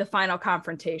then the final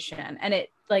confrontation, and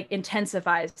it like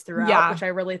intensifies throughout, which I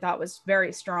really thought was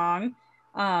very strong.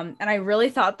 And I really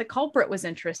thought the culprit was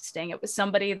interesting. It was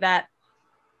somebody that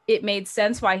it made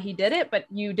sense why he did it, but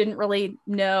you didn't really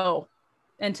know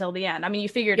until the end. I mean, you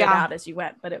figured it out as you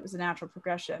went, but it was a natural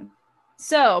progression.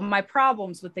 So my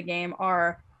problems with the game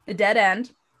are the dead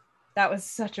end. That was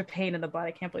such a pain in the butt.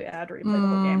 I can't believe I had to replay the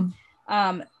whole game.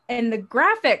 And the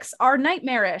graphics are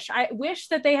nightmarish. I wish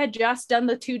that they had just done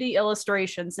the 2D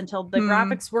illustrations until the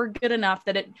graphics were good enough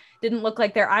that it didn't look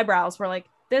like their eyebrows were like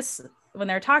this when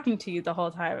they're talking to you the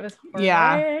whole time. It was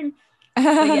horrifying.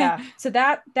 Yeah. So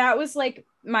that was like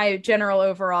my general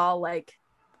overall like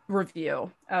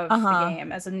review of the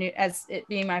game as it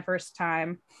being my first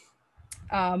time.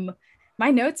 My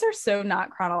notes are so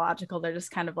not chronological. They're just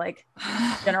kind of like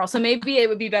general. So maybe it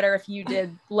would be better if you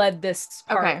led this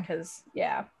part because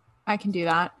I can do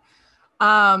that.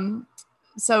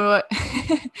 So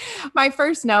my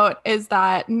first note is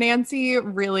that Nancy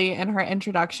really in her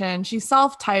introduction, she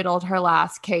self-titled her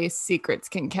last case Secrets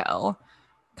Can Kill.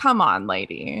 Come on,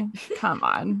 lady. Come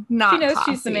on. Not she knows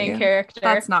classy. She's the main character.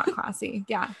 That's not classy.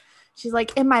 Yeah. She's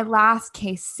like, in my last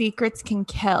case, secrets can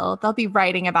kill. They'll be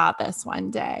writing about this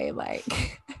one day.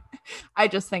 Like, I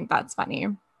just think that's funny.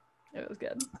 It was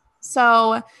good.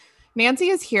 So Nancy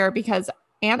is here because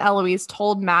Aunt Eloise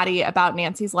told Maddie about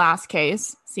Nancy's last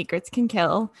case, Secrets Can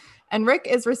Kill, and Rick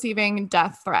is receiving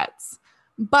death threats.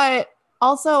 But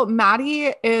also,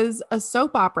 Maddie is a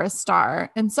soap opera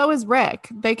star, and so is Rick.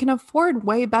 They can afford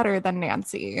way better than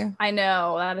Nancy. I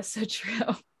know. That is so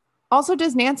true. Also,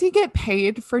 does Nancy get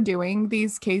paid for doing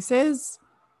these cases?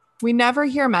 We never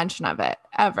hear mention of it,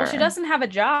 ever. Well, she doesn't have a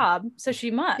job, so she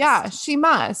must. Yeah, she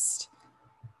must.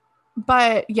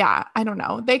 But yeah, I don't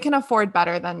know. They can afford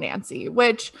better than Nancy,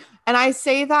 and I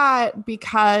say that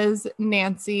because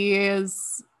Nancy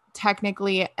is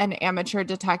technically an amateur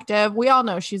detective. We all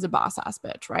know she's a boss ass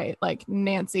bitch, right? Like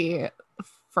Nancy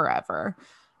forever.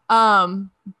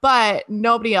 But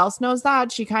nobody else knows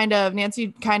that.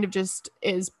 Nancy kind of just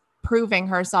is proving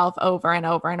herself over and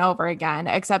over and over again,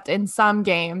 except in some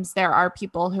games there are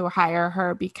people who hire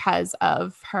her because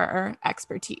of her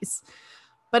expertise.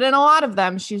 But in a lot of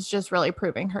them, she's just really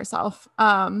proving herself.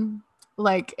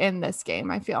 Like in this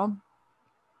game, I feel.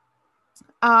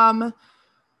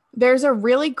 There's a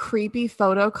really creepy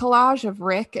photo collage of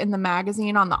Rick in the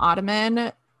magazine on the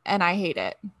ottoman, and I hate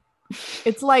it.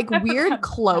 It's like weird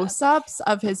close-ups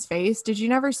of his face. Did you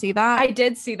never see that? I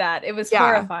did see that. It was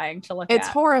horrifying to look at. It's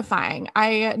horrifying.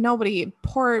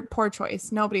 Poor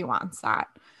choice. Nobody wants that.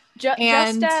 Just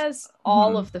as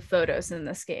all of the photos in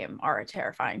this game are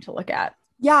terrifying to look at.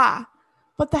 Yeah.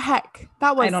 What the heck?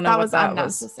 That was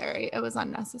unnecessary. It was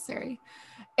unnecessary.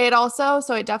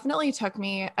 It definitely took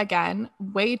me, again,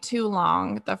 way too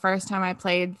long the first time I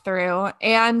played through.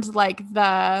 And like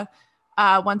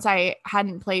once I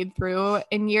hadn't played through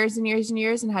in years and years and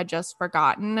years and had just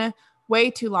forgotten,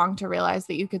 way too long to realize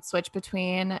that you could switch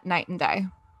between night and day.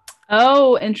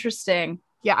 Oh, interesting.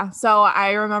 Yeah. So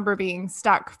I remember being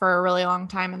stuck for a really long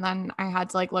time. And then I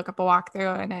had to like look up a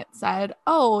walkthrough and it said,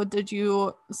 oh, did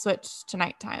you switch to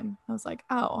nighttime? I was like,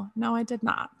 oh, no, I did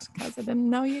not, because I didn't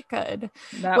know you could.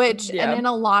 And in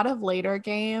a lot of later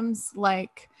games,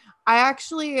 like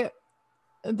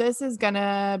this is going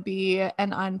to be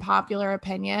an unpopular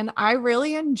opinion. I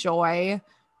really enjoy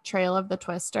Trail of the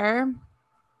Twister.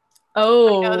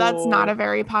 Oh, I know that's not a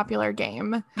very popular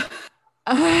game.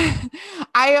 I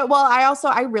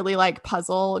really like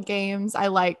puzzle games. I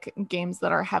like games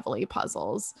that are heavily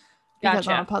puzzles because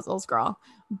I'm a puzzles girl.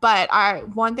 But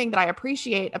one thing that I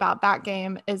appreciate about that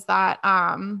game is that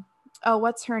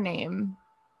what's her name?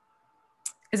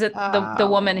 Is it the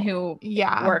woman who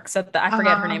works at I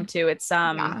forget her name too. It's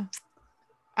I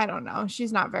don't know.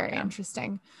 She's not very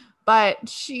interesting. But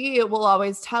she will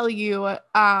always tell you,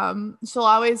 she'll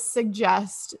always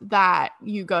suggest that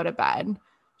you go to bed.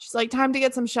 She's like, time to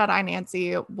get some shut-eye,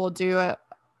 Nancy. We'll do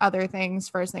other things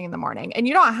first thing in the morning. And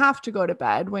you don't have to go to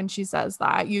bed when she says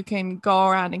that. You can go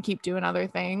around and keep doing other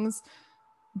things.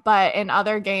 But in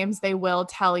other games, they will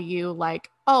tell you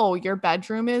like, oh, your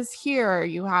bedroom is here.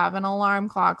 You have an alarm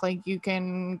clock. Like you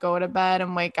can go to bed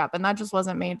and wake up. And that just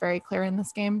wasn't made very clear in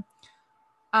this game.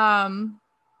 So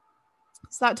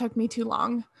that took me too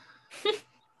long.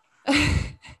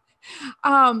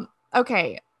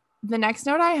 Okay. The next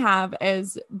note I have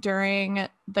is during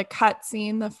the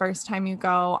cutscene, the first time you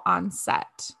go on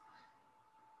set.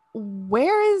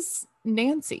 Where is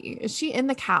Nancy? Is she in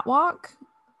the catwalk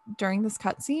during this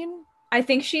cutscene? I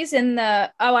think she's in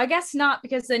the, oh, I guess not,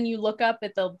 because then you look up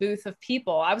at the booth of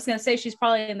people. I was going to say she's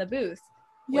probably in the booth.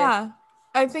 Yeah.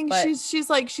 I think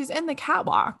she's in the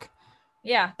catwalk.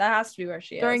 Yeah, that has to be where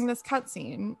she is. During this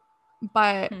cutscene.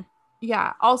 But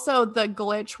yeah, also the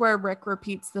glitch where Rick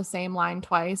repeats the same line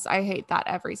twice. I hate that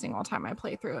every single time I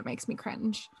play through. It makes me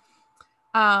cringe.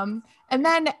 And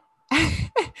then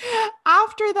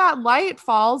after that light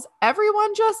falls,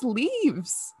 everyone just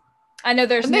leaves. I know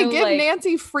and they give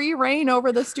Nancy free reign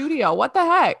over the studio. What the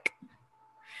heck?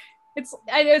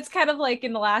 It's kind of like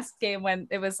in the last game when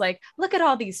it was like, look at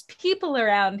all these people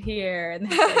around here, and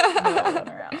there's like no one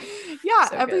around. Yeah,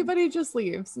 so everybody just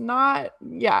leaves.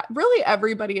 Really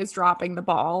everybody is dropping the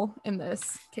ball in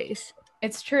this case.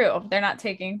 It's true. They're not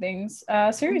taking things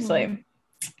seriously.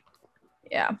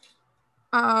 Yeah.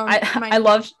 I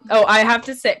love. Oh, I have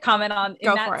to comment on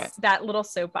that little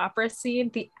soap opera scene.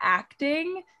 The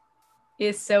acting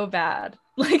is so bad.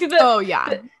 Like the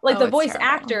voice terrible.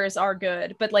 Actors are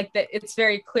good, but like it's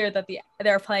very clear that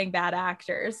they're playing bad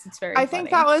actors. It's very. I think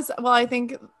that was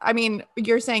I mean,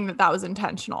 you're saying that was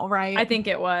intentional, right? I think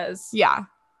it was. Yeah,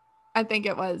 I think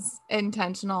it was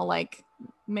intentional, like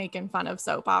making fun of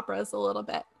soap operas a little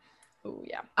bit. Oh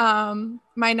yeah.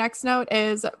 My next note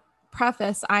is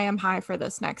preface. I am high for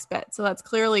this next bit, so that's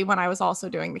clearly when I was also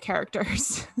doing the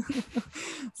characters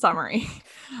summary.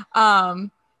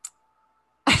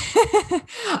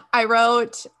 I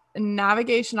wrote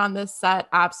navigation on this set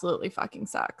absolutely fucking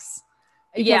sucks.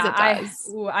 Yeah, it does.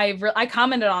 I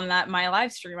commented on that in my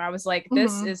live stream. I was like,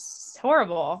 this is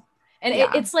horrible. And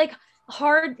it's like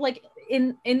hard, like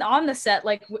in on the set,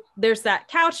 like there's that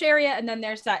couch area and then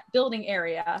there's that building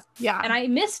area. Yeah. And I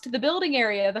missed the building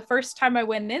area the first time I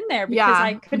went in there because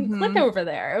I couldn't click over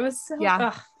there. It was so,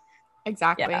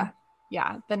 exactly.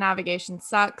 Yeah, the navigation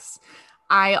sucks.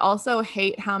 I also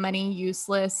hate how many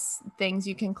useless things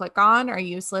you can click on or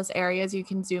useless areas you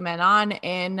can zoom in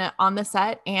on the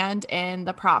set and in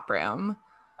the prop room.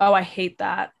 Oh, I hate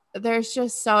that. There's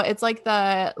just it's like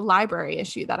the library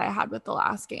issue that I had with the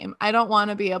last game. I don't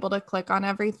want to be able to click on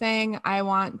everything. I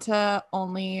want to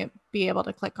only be able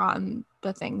to click on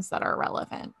the things that are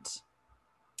relevant.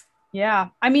 Yeah.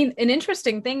 I mean, an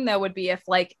interesting thing though would be if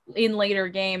like in later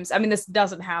games, I mean, this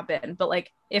doesn't happen, but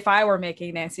like if I were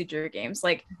making Nancy Drew games,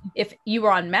 like if you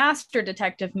were on master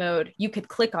detective mode, you could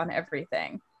click on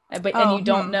everything, and you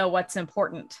don't know what's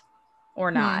important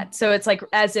or not. So it's like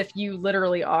as if you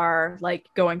literally are like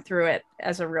going through it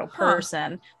as a real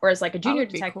person, whereas like a junior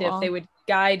detective, they would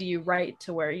guide you right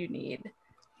to where you need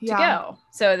to go.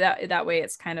 So that way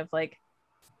it's kind of like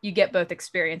you get both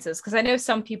experiences, because I know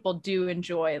some people do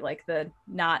enjoy like the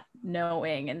not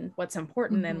knowing and what's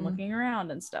important and looking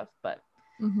around and stuff, but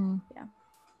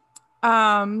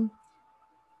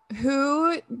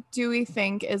who do we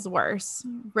think is worse,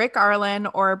 Rick Arlen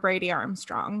or Brady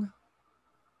Armstrong?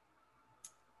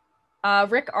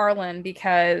 Rick Arlen,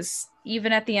 because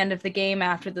even at the end of the game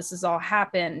after this has all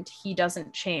happened, he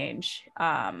doesn't change.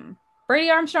 Brady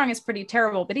Armstrong is pretty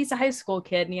terrible, but he's a high school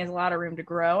kid and he has a lot of room to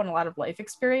grow and a lot of life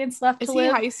experience left to live.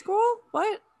 Is he high school?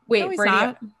 What? Wait,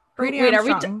 no, Brady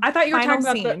Armstrong. I thought you were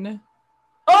talking about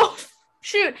Oh,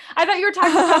 shoot. I thought you were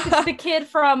talking about the kid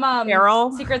from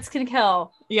Carol? Secrets Can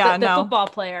Kill. Yeah, the football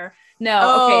player.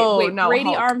 No, okay, wait, no, Brady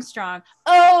Hulk. Armstrong.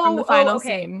 From the final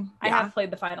scene. I have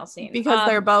played the final scene. Because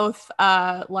they're both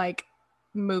like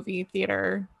movie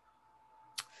theater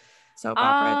soap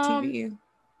opera TV.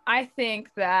 I think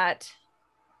that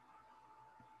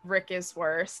Rick is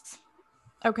worse.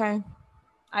 Okay.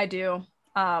 I do.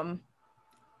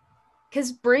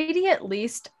 Because Brady, at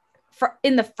least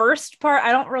in the first part,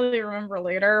 I don't really remember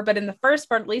later, but in the first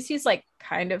part, at least he's like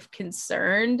kind of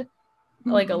concerned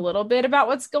like a little bit about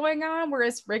what's going on,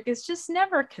 whereas Rick is just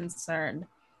never concerned.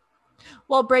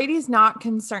 Well, Brady's not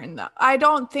concerned though. I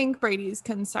don't think Brady's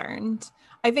concerned.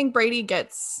 I think Brady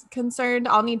gets concerned.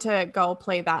 I'll need to go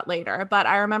play that later. But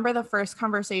I remember the first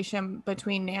conversation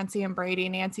between Nancy and Brady.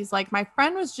 Nancy's like, my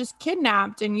friend was just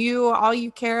kidnapped and all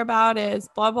you care about is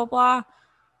blah, blah, blah.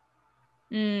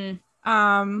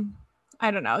 I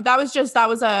don't know. That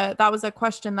was a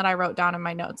question that I wrote down in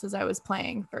my notes as I was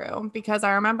playing through, because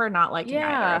I remember not liking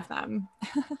either of them.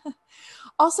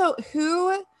 Also,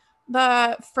 who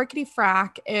the frickety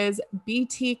frack is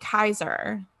BT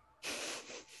Kaiser?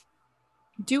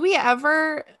 Do we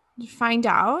ever find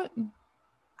out?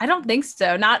 I don't think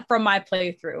so. Not from my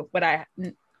playthrough, but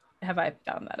have I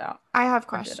found that out? I have Or did I?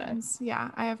 questions. Yeah,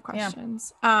 I have Yeah.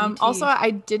 questions. ET. Also,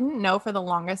 I didn't know for the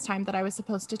longest time that I was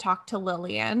supposed to talk to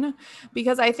Lillian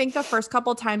because I think the first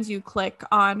couple times you click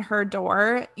on her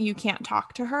door, you can't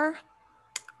talk to her.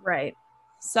 Right.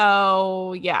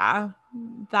 So, yeah,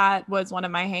 that was one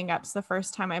of my hangups the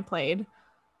first time I played.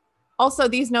 Also,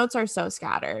 these notes are so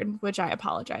scattered, which I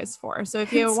apologize for. So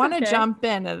if you It's want to okay. jump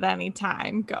in at any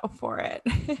time, go for it.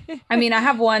 I mean, I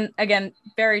have one, again,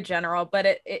 very general,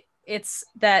 but it's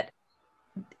that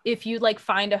if you like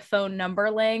find a phone number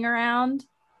laying around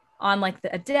on like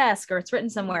a desk or it's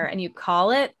written somewhere and you call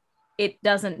it, it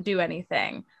doesn't do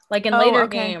anything. Like in later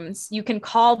games, you can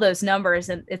call those numbers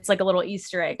and it's like a little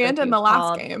Easter egg. And like in the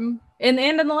last game. And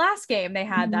in the last game, they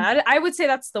had that. I would say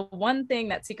that's the one thing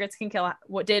that Secrets Can Kill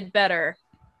what did better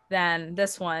than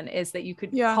this one is that you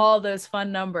could call those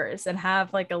fun numbers and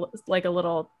have like a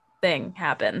little thing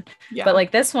happen. Yeah. But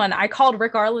like this one, I called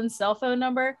Rick Arlen's cell phone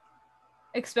number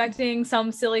expecting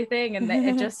some silly thing and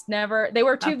it just never, they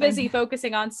were too busy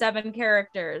focusing on 7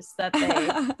 characters that they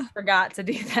forgot to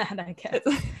do that, I guess.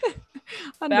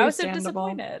 But I was so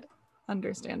disappointed.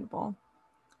 Understandable.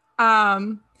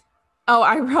 I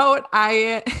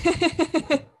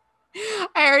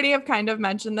already have kind of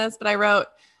mentioned this, but I wrote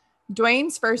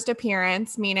Dwayne's first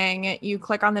appearance, meaning you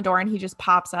click on the door and he just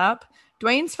pops up.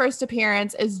 Dwayne's first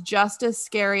appearance is just as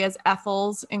scary as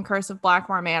Ethel's in Curse of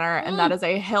Blackmore Manor, and that is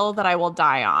a hill that I will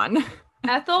die on.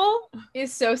 Ethel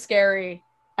is so scary.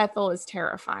 Ethel is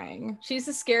terrifying. She's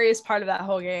the scariest part of that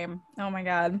whole game. Oh my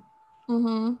god.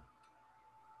 No.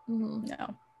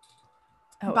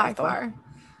 Oh, by Ethel.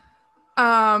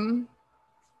 Far.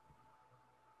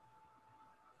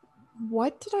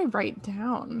 What did I write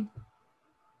down?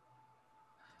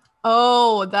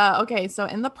 Oh, so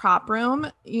in the prop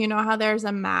room, you know how there's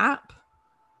a map?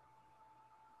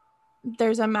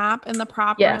 There's a map in the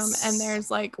prop room and there's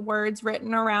like words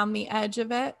written around the edge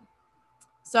of it.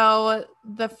 So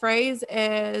the phrase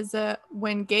is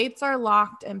when gates are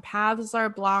locked and paths are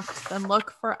blocked, then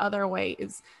look for other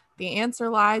ways. The answer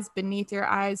lies beneath your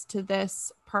eyes to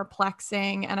this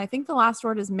perplexing. And I think the last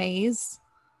word is maze.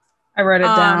 I wrote it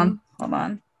down. Hold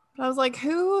on. I was like,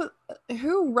 who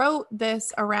wrote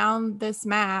this around this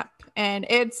map? And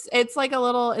it's like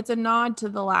it's a nod to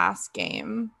the last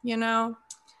game, you know?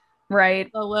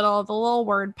 Right. The little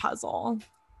word puzzle.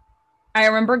 I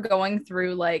remember going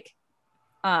through like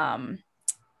the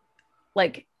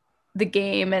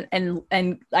game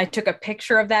and I took a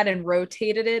picture of that and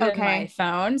rotated it in my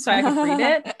phone so I could read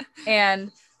it.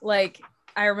 And like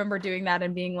I remember doing that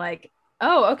and being like,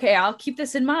 oh, okay, I'll keep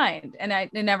this in mind. And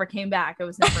it never came back. It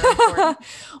was never important.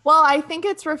 Well, I think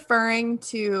it's referring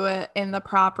to in the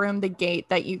prop room, the gate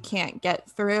that you can't get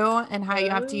through and how you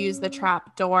have to use the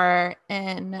trap door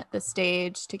in the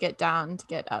stage to get down, to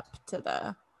get up to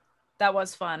the... That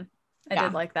was fun. I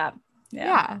did like that.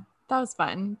 Yeah, that was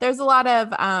fun. There's a lot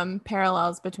of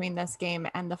parallels between this game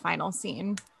and the final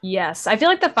scene. Yes. I feel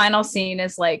like the final scene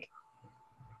is like,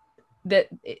 that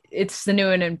it's the new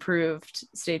and improved.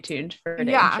 Stay tuned for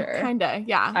Danger. Yeah, kind of.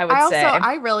 Yeah,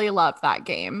 I really love that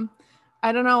game.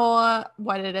 I don't know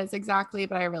what it is exactly,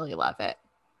 but I really love it.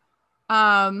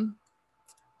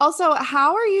 Also,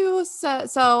 how are you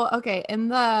so okay, in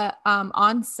the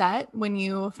on set when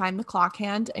you find the clock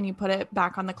hand and you put it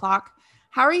back on the clock,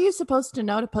 how are you supposed to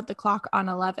know to put the clock on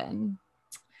 11?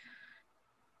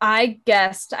 I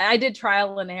guessed. I did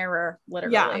trial and error,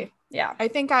 literally. Yeah. I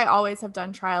think I always have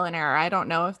done trial and error. I don't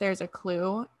know if there's a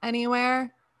clue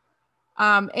anywhere.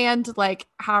 And like,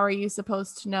 how are you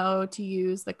supposed to know to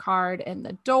use the card in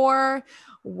the door?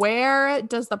 Where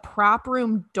does the prop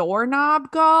room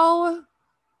doorknob go?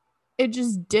 It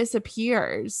just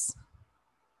disappears.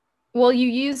 Well, you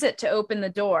use it to open the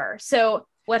door. So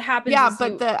what happens is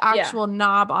the actual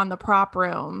knob on the prop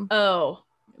room. Oh.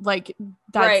 Like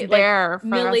that's there like, for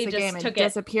Millie the rest of the game. It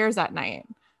disappears at night.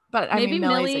 But I mean,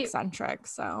 Millie's eccentric,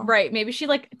 so right. Maybe she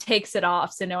like takes it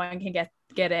off so no one can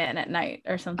get in at night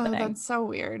or something. Oh, that's so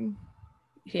weird.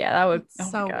 Yeah, that would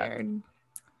so weird.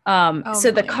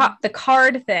 So the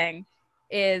card thing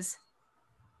is,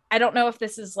 I don't know if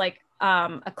this is like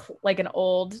like an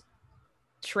old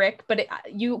trick, but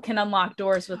you can unlock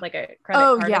doors with like a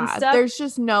credit card and stuff. There's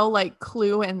just no like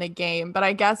clue in the game, but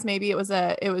I guess maybe it was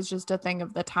just a thing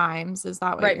of the times. Is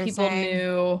that what you're people saying?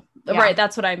 Knew right,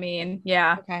 that's what I mean.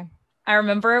 Yeah. Okay. I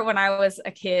remember when I was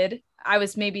a kid, I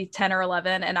was maybe 10 or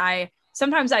 11, and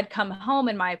sometimes I'd come home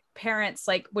and my parents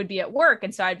like would be at work,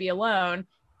 and so I'd be alone,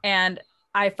 and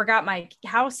I forgot my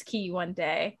house key one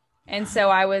day, and so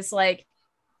I was like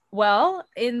Well,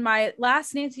 in my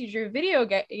last Nancy Drew video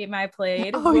game I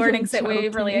played, Oh, you're Learnings at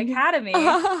Waverly joking. Academy,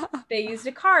 they used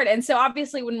a card. And so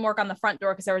obviously it wouldn't work on the front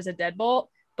door because there was a deadbolt,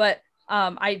 but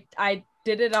I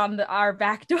did it on our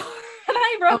back door and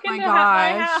I broke into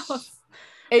my house.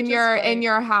 In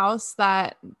your house,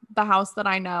 the house that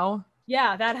I know.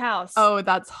 Yeah, that house. Oh,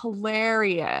 that's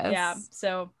hilarious. Yeah.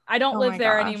 So I don't live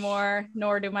there anymore,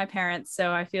 nor do my parents.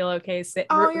 So I feel okay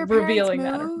revealing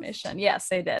that information. Yes,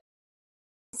 they did.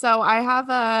 So I have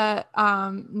a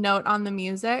note on the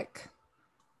music,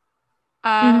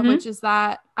 which is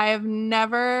that I have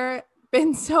never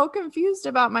been so confused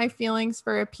about my feelings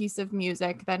for a piece of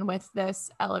music than with this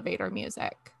elevator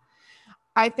music.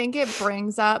 I think it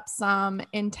brings up some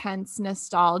intense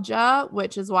nostalgia,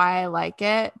 which is why I like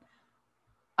it.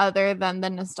 Other than the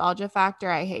nostalgia factor,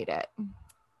 I hate it.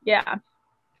 Yeah.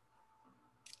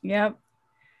 Yep.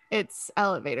 It's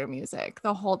elevator music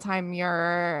the whole time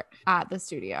you're at the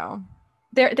studio.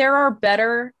 There are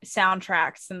better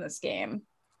soundtracks in this game.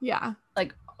 Yeah.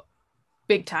 Like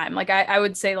big time. Like I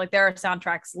would say like there are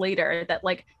soundtracks later that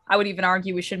like I would even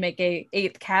argue we should make a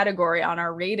 8th category on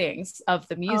our ratings of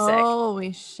the music. Oh,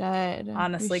 we should.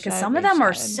 Honestly, because some of them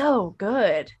are so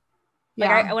good.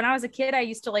 Like when I was a kid, I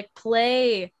used to like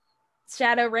play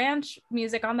Shadow Ranch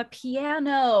music on the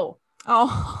piano.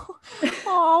 Oh,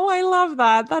 I love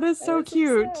that. That is so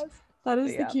cute. That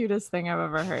is the cutest thing I've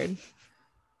ever heard.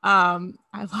 I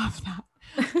love that.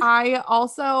 I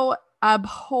also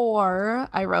abhor,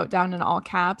 I wrote down in all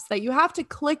caps, that you have to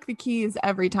click the keys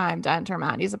every time to enter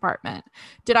Maddie's apartment.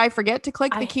 Did I forget to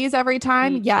click the keys every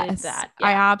time? Yes.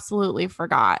 I absolutely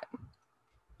forgot.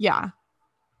 Yeah.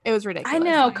 It was ridiculous. I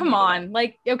know. Come on.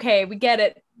 Like, okay, we get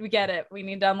it. We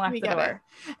need to unlock the door.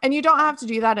 And you don't have to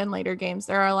do that in later games.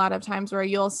 There are a lot of times where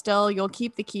you'll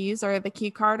keep the keys or the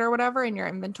key card or whatever in your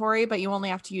inventory, but you only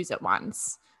have to use it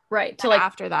once. Right. So like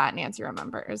after that, Nancy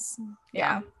remembers.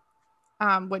 Yeah.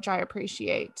 Which I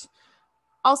appreciate.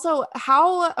 Also,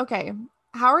 how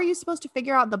are you supposed to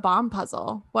figure out the bomb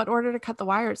puzzle? What order to cut the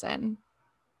wires in?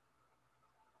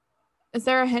 Is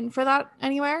there a hint for that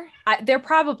anywhere? There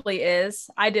probably is.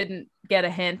 I didn't get a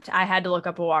hint. I had to look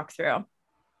up a walkthrough.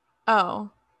 Oh,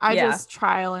 I just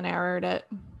trial and errored it.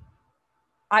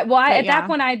 Back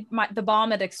when the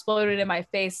bomb had exploded in my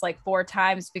face like 4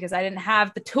 times because I didn't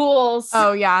have the tools.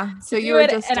 Oh yeah, so you were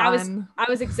just done. I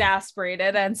was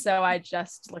exasperated, and so I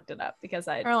just looked it up because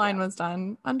Caroline was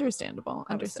done. Understandable.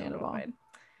 So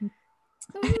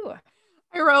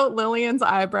I wrote Lillian's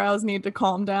eyebrows need to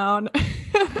calm down.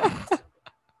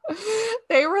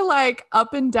 They were like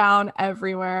up and down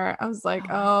everywhere. I was like,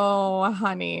 oh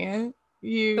honey,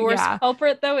 the worst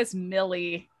culprit though is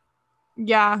Millie.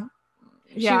 Yeah.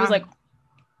 She was like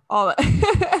all the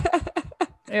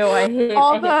I hate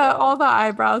all the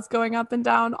eyebrows going up and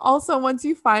down. Also, once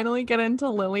you finally get into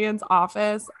Lillian's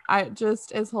office, it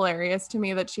just is hilarious to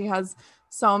me that she has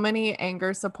so many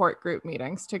anger support group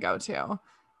meetings to go to.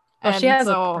 Well, she has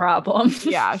a problem.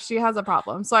 Yeah, she has a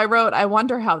problem. So I wrote, I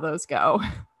wonder how those go.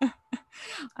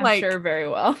 I'm sure very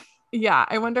well. Yeah,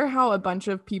 I wonder how a bunch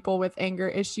of people with anger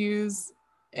issues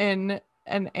in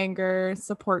an anger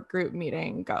support group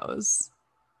meeting goes.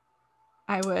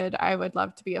 I would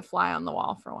love to be a fly on the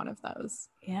wall for one of those.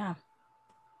 Yeah.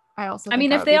 I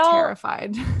mean, if they all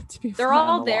terrified to be, they're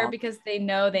all there because they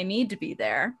know they need to be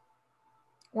there,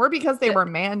 or because they were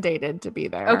mandated to be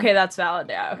there. Okay, that's valid.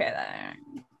 Yeah. Okay.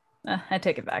 I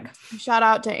take it back. Shout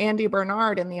out to Andy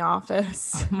Bernard in the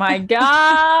office. Oh my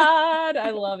God.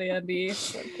 I love Andy.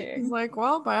 Okay. He's like,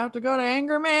 well, I have to go to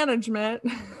anger management.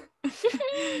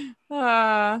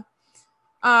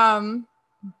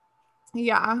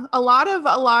 Yeah, a lot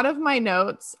of my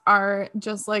notes are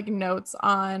just like notes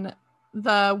on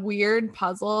the weird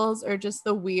puzzles or just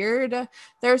there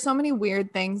are so many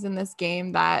weird things in this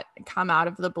game that come out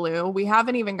of the blue. We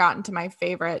haven't even gotten to my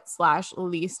favorite /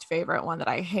 least favorite one that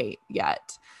I hate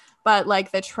yet, but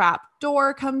like the trap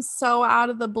door comes so out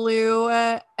of the blue,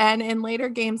 and in later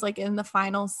games, like in the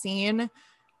final scene,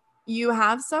 you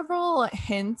have several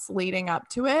hints leading up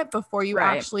to it before you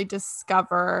actually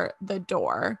discover the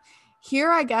door.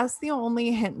 Here, I guess the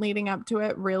only hint leading up to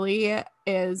it really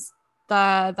is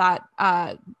that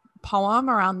poem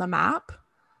around the map.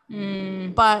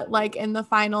 But like in the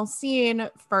final scene,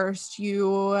 first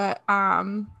you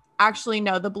actually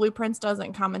no, the blueprints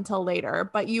doesn't come until later,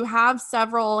 but you have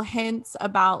several hints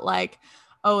about like,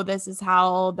 oh, this is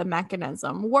how the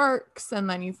mechanism works, and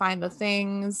then you find the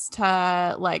things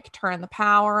to like turn the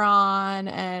power on,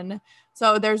 and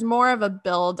so there's more of a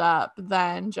build up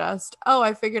than just, oh,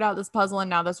 I figured out this puzzle and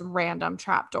now this random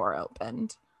trapdoor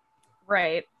opened.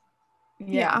 Right.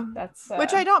 Yeah. That's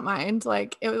which I don't mind.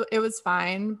 Like it was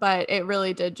fine, but it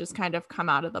really did just kind of come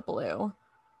out of the blue.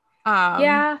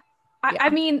 Yeah. I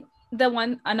mean,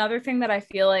 another thing that I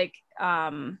feel like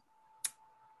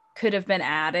could have been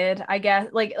added, I guess,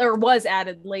 like, or was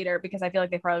added later, because I feel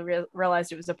like they probably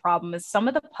realized it was a problem, is some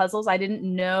of the puzzles I didn't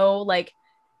know, like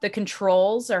the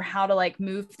controls or how to like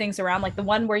move things around, like the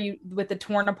one where you with the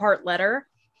torn apart letter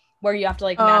where you have to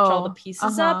like match all the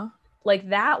pieces up, like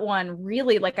that one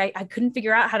really, like I couldn't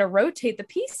figure out how to rotate the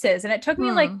pieces, and it took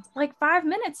me like 5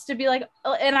 minutes to be like,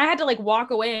 and I had to like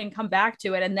walk away and come back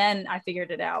to it, and then I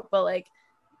figured it out. But like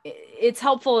it's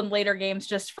helpful in later games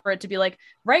just for it to be like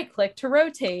right click to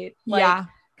rotate, like,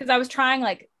 because I was trying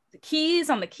like the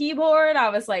keys on the keyboard, I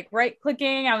was like right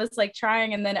clicking, I was like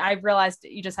trying, and then I realized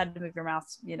you just had to move your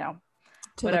mouse, you know,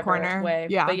 to the corner way.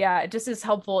 But yeah, it just is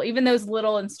helpful, even those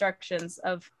little instructions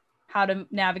of how to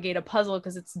navigate a puzzle,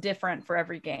 because it's different for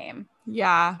every game.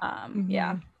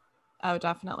 Yeah. Oh,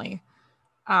 definitely.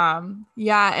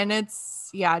 Yeah, and it's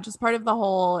just part of the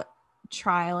whole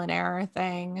trial and error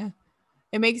thing.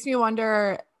 It makes me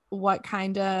wonder what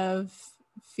kind of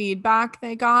feedback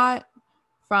they got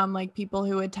from like people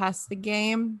who would test the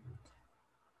game.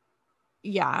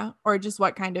 Yeah, or just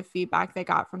what kind of feedback they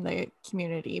got from the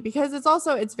community, because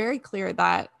it's very clear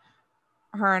that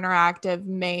Her Interactive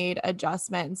made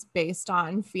adjustments based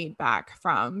on feedback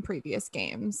from previous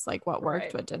games, like what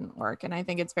worked, what didn't work. And I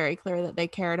think it's very clear that they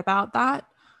cared about that.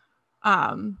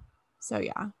 So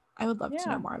yeah, I would love to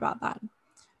know more about that.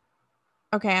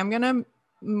 Okay, I'm going to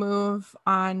move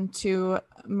on to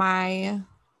my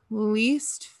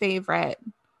least favorite.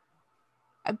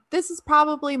 This is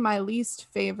probably my least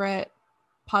favorite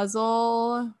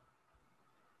puzzle.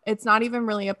 It's not even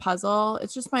really a puzzle.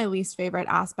 It's just my least favorite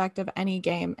aspect of any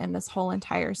game in this whole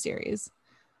entire series.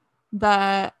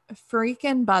 The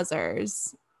freaking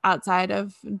buzzers outside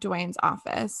of Dwayne's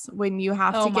office, when you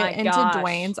have to get into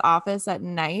Dwayne's office at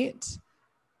night.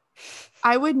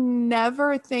 I would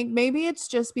never think, maybe it's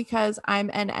just because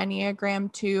I'm an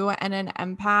Enneagram 2 and an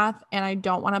empath and I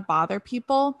don't want to bother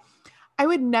people. I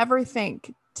would never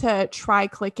think to try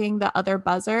clicking the other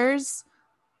buzzers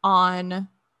on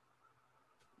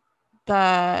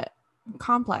the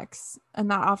complex in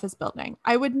that office building.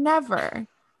 I would never.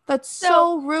 That's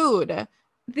so rude.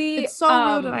 It's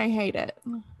so rude and I hate it.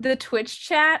 The Twitch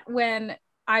chat when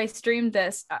I streamed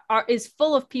this is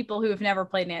full of people who have never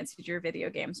played Nancy Drew video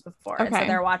games before. Okay. And so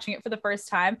they're watching it for the first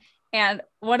time. And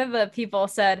one of the people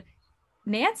said,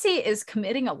 Nancy is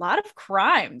committing a lot of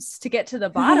crimes to get to the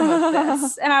bottom of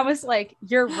this. And I was like,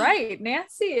 you're right.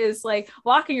 Nancy is like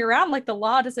walking around like the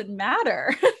law doesn't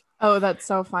matter. Oh, that's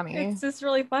so funny. It's just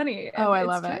really funny. Oh, I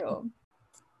love it.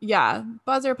 Yeah,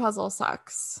 buzzer puzzle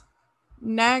sucks.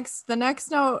 The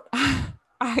next note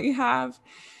I have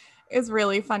is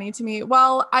really funny to me.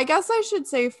 Well, I guess I should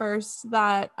say first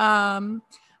that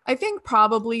I think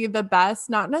probably the best,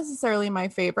 not necessarily my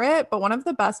favorite, but one of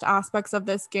the best aspects of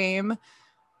this game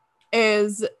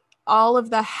is all of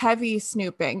the heavy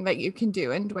snooping that you can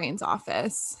do in Dwayne's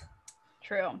office.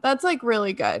 True. That's like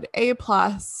really good. A+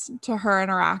 to Her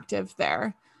Interactive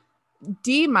there.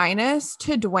 D- to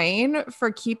Dwayne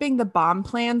for keeping the bomb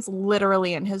plans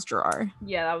literally in his drawer.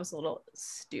 Yeah, that was a little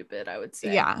stupid, I would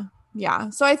say. Yeah.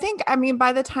 So I think,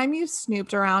 by the time you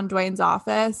snooped around Dwayne's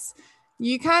office,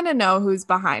 you kind of know who's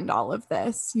behind all of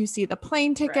this. You see the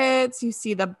plane tickets, you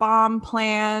see the bomb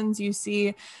plans, you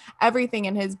see everything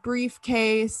in his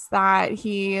briefcase, that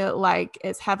he like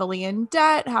is heavily in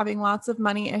debt, having lots of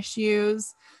money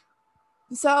issues.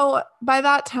 So by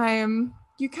that time,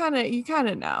 you kind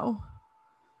of know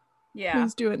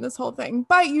who's doing this whole thing.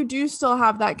 But you do still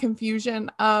have that confusion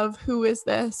of who is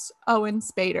this Owen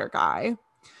Spader guy.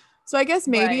 So I guess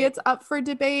maybe it's up for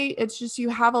debate. It's just you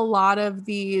have a lot of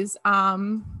these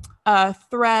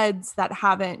threads that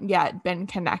haven't yet been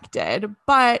connected.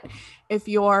 But if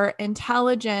you're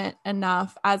intelligent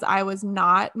enough, as I was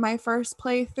not my first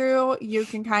playthrough, you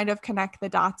can kind of connect the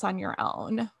dots on your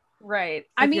own. Right.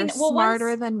 You're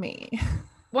smarter than me.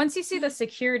 Once you see the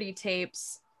security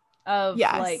tapes of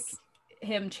like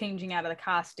him changing out of the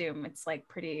costume, it's like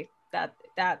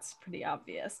that's pretty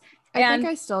obvious. I think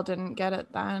I still didn't get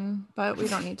it then, but we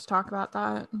don't need to talk about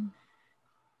that.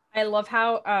 I love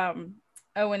how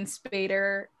Owen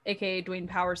Spader, aka Dwayne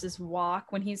Powers'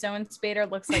 walk when he's Owen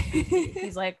Spader looks like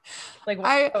he's like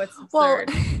it's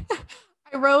absurd.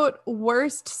 I wrote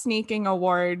worst sneaking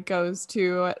award goes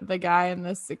to the guy in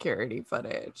the security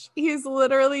footage. He's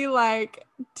literally like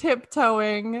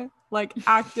tiptoeing, like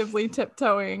actively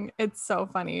tiptoeing. It's so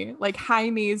funny. Like high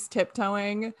knees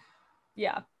tiptoeing.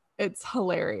 Yeah. It's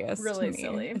hilarious. Really to me.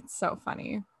 silly. It's so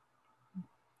funny.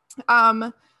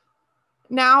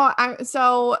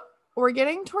 So we're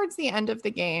getting towards the end of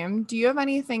the game. Do you have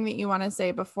anything that you want to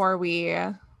say before we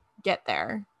get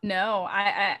there? No,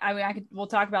 I mean, we'll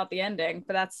talk about the ending,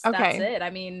 but that's it. I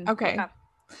mean, okay. Yeah.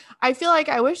 I feel like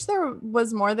I wish there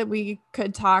was more that we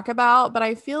could talk about, but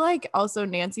I feel like also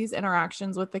Nancy's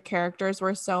interactions with the characters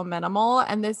were so minimal,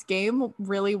 and this game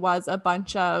really was a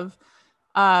bunch of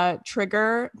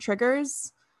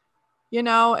triggers. You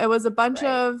know, it was a bunch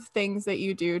of things that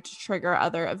you do to trigger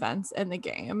other events in the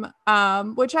game,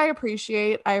 which I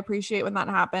appreciate. I appreciate when that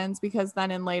happens, because then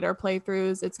in later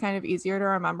playthroughs, it's kind of easier to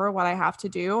remember what I have to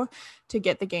do to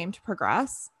get the game to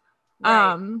progress.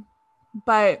 Right.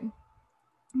 But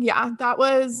yeah, that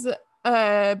was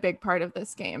a big part of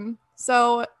this game.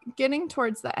 So getting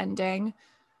towards the ending,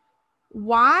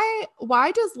 why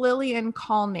does Lillian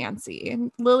call Nancy?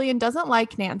 Lillian doesn't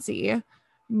like Nancy,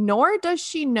 nor does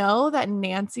she know that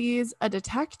Nancy's a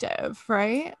detective,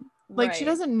 right? Like, she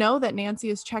doesn't know that Nancy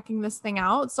is checking this thing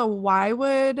out. So why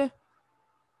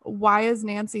is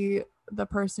Nancy the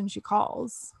person she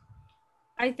calls?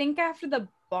 I think after the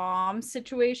bomb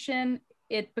situation,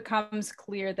 it becomes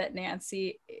clear that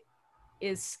Nancy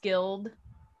is skilled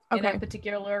in a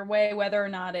particular way, whether or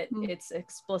not it's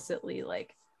explicitly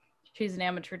like she's an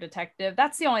amateur detective.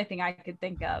 That's the only thing I could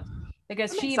think of,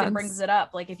 because she even brings it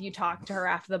up. Like, if you talk to her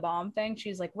after the bomb thing,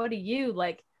 she's like, what are you,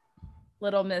 like,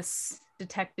 little Miss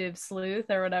Detective Sleuth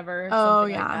or whatever,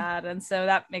 something like that. And so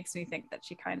that makes me think that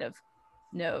she kind of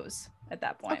knows at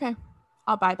that point. Okay,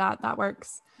 I'll buy that. That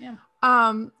works. Yeah.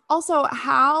 Also,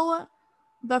 how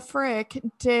the frick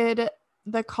did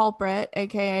the culprit,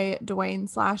 aka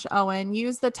Dwayne/Owen,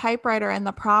 use the typewriter in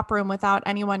the prop room without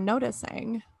anyone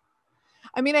noticing?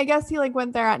 I mean, I guess he like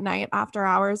went there at night after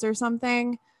hours or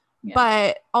something,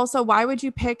 but also, why would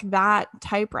you pick that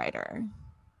typewriter?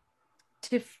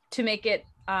 To make it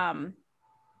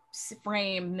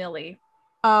frame Millie.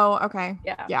 Oh, okay.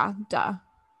 Yeah, duh.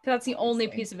 That's the only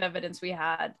piece of evidence we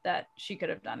had that she could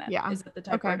have done it. Yeah, is that the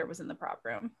typewriter was in the prop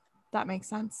room. That makes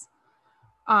sense.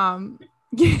 I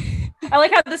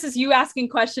like how this is you asking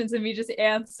questions and me just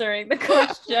answering the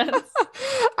questions.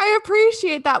 I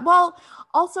appreciate that. Well,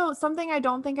 also, something I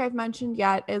don't think I've mentioned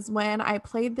yet is when I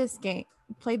played this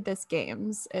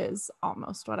games is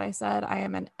almost what I said. I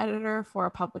am an editor for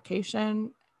a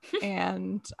publication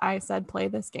and I said play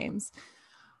this games.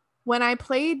 When I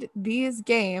played these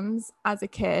games as a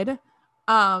kid,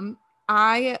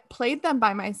 I played them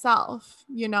by myself.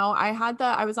 You know,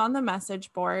 I was on the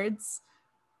message boards,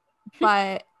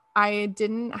 but I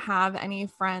didn't have any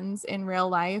friends in real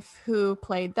life who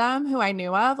played them, who I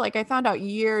knew of. Like, I found out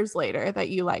years later that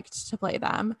you liked to play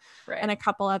them, and a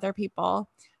couple other people,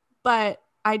 but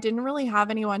I didn't really have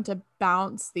anyone to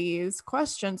bounce these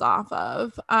questions off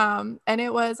of. And I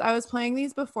was playing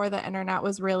these before the internet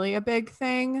was really a big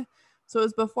thing. So it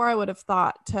was before I would have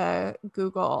thought to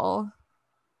Google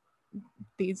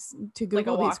these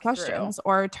questions,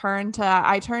 or I turned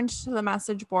to the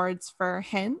message boards for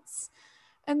hints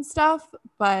and stuff,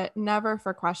 but never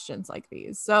for questions like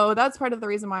these. So that's part of the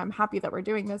reason why I'm happy that we're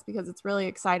doing this, because it's really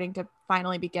exciting to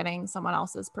finally be getting someone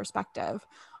else's perspective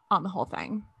on the whole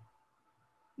thing.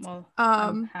 Well,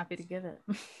 I'm happy to give it.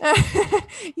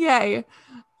 Yay.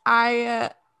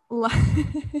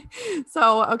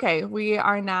 So, okay, we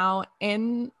are now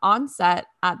on set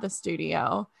at the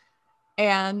studio,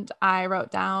 and I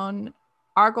wrote down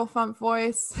Arglefump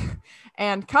voice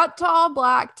and cut to all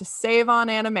black to save on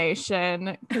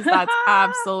animation, because that's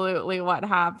absolutely what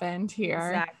happened here.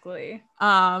 Exactly.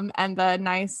 And the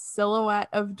nice silhouette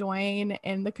of Dwayne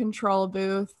in the control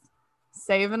booth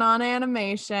saving on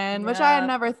animation, which I had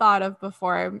never thought of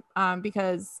before,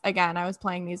 because again, I was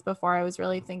playing these before I was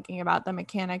really thinking about the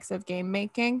mechanics of game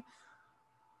making.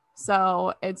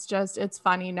 So it's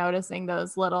funny noticing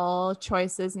those little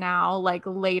choices now, like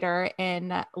later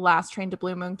in Last Train to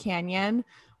Blue Moon Canyon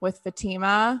with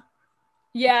Fatima.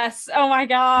 Yes. Oh my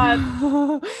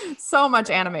God. So much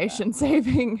animation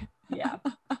saving. Yeah.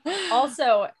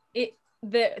 Also,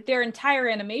 their entire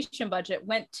animation budget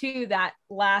went to that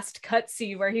last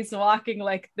cutscene where he's walking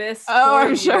like this. Oh,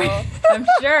 I'm sure. I'm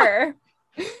sure.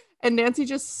 And Nancy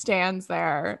just stands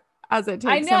there as it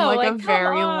takes him like a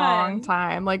very long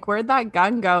time. Like, where'd that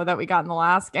gun go that we got in the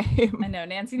last game? I know.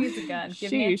 Nancy needs a gun.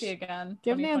 Give Nancy a gun.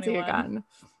 Give Nancy a gun.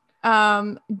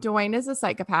 Dwayne is a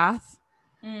psychopath.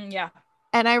 Yeah.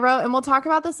 And I wrote, and we'll talk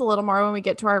about this a little more when we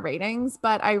get to our ratings,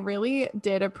 but I really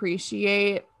did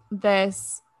appreciate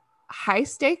this high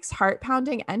stakes, heart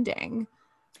pounding ending.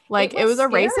 Like, it was a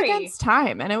race against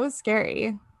time, and it was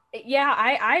scary. Yeah,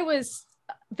 I was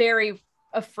very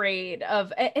afraid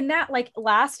of, and that like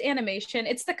last animation,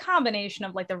 it's the combination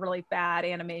of like the really bad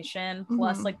animation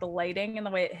plus like the lighting and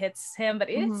the way it hits him, but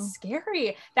it's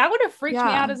scary. That would have freaked me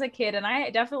out as a kid, and I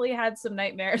definitely had some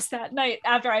nightmares that night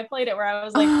after I played it where I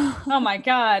was like, oh my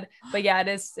god. But yeah,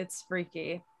 it's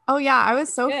freaky. Oh yeah, I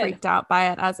was so freaked out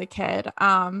by it as a kid.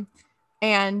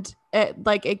 And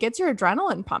it gets your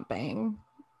adrenaline pumping.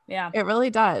 Yeah, it really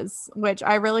does, which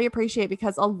I really appreciate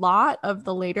because a lot of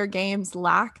the later games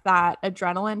lack that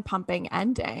adrenaline pumping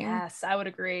ending. Yes, I would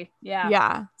agree.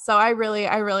 Yeah. So I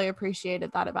really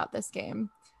appreciated that about this game.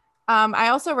 I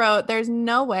also wrote, there's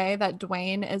no way that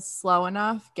Dwayne is slow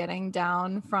enough getting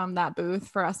down from that booth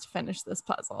for us to finish this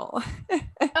puzzle.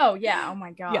 Oh yeah. Oh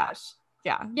my gosh.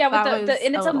 Yeah. With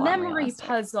and it's a memory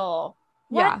puzzle.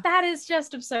 What? Yeah. That is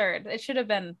just absurd. It should have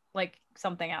been like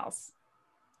something else.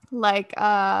 Like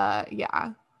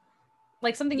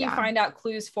something you find out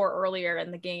clues for earlier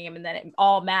in the game, and then it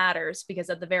all matters because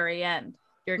at the very end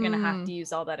you're gonna have to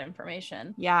use all that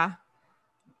information. Yeah,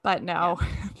 but no,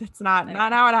 it's not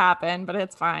how it happened, but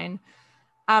it's fine.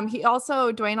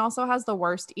 Dwayne also has the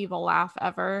worst evil laugh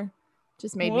ever.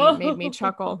 Just made me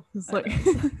chuckle. It's like,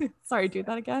 sorry, do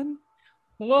that again.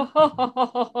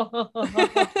 Whoa.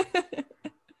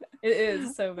 It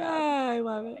is so bad. I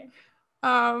love it.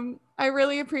 I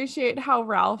really appreciate how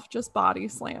Ralph just body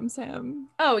slams him.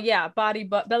 Oh yeah, belly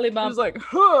bump. He's like,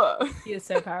 huh. He is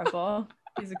so powerful.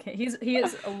 He's a king. He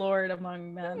is a lord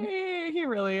among men. He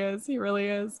really is. He really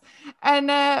is.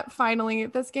 And finally,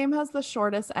 this game has the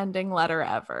shortest ending letter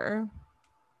ever.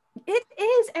 It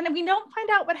is, and we don't find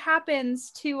out what happens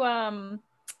to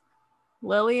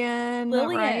Lillian,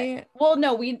 right? Well,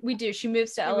 no, we do. She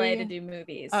moves to LA to do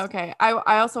movies. Okay.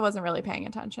 I also wasn't really paying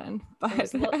attention,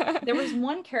 but there was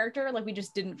one character like we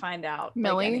just didn't find out.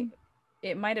 Millie? Like,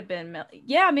 it might have been Millie.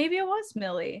 Yeah, maybe it was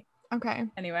Millie. Okay.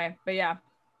 Anyway, but yeah.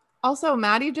 Also,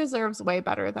 Maddie deserves way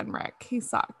better than Rick. He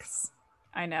sucks.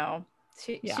 I know.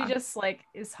 She just like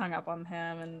is hung up on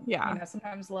him, and you know,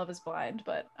 sometimes love is blind,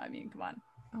 but I mean, come on.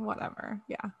 Whatever.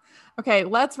 Yeah. Okay,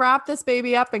 let's wrap this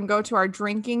baby up and go to our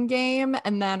drinking game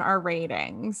and then our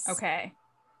ratings. Okay.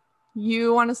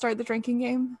 You want to start the drinking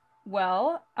game?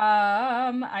 Well,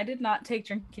 I did not take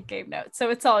drinking game notes, so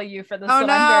it's all you for this one.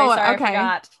 No. I'm very sorry. Okay. I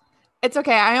forgot. It's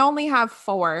okay. I only have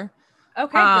 4.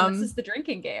 Okay, then this is the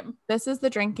drinking game. This is the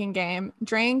drinking game.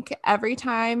 Drink every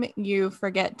time you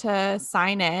forget to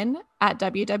sign in at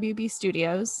WWB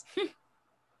Studios,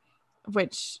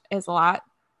 which is a lot.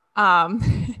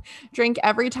 Drink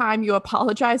every time you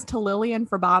apologize to Lillian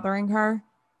for bothering her.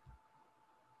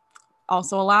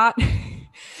 Also a lot.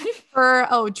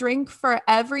 Drink for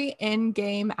every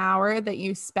in-game hour that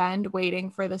you spend waiting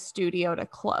for the studio to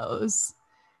close.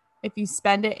 If you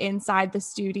spend it inside the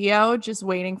studio, just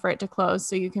waiting for it to close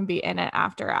so you can be in it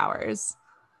after hours.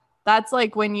 That's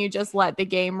like when you just let the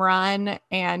game run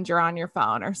and you're on your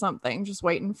phone or something, just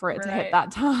waiting for it to hit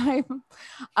that time.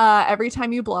 Every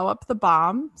time you blow up the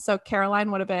bomb. So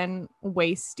Caroline would have been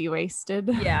wasted.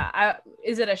 Yeah.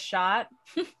 Is it a shot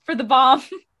for the bomb?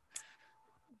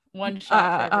 One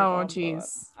shot. Oh,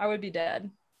 geez. I would be dead.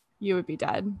 You would be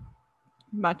dead.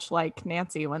 Much like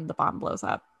Nancy when the bomb blows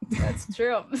up. That's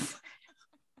true.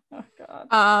 Oh,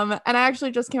 God. And I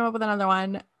actually just came up with another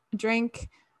one. Drink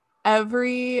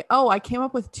I came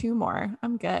up with 2 more.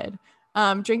 I'm good.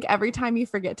 Drink every time you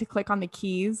forget to click on the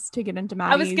keys to get into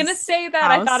Maddie's I was gonna say that.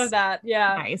 house. I thought of that.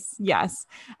 Yeah. Nice. Yes.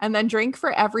 And then drink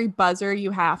for every buzzer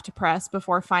you have to press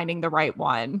before finding the right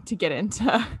one to get into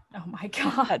oh my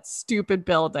God, that stupid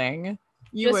building.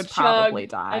 You would probably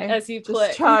die as you click.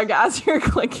 Just chug as you're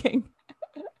clicking.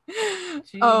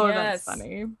 Oh, that's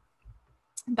funny.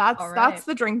 That's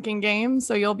the drinking game.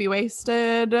 So you'll be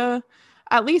wasted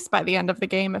at least by the end of the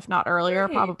game, if not earlier,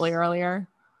 probably earlier.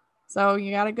 So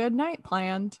you got a good night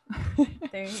planned.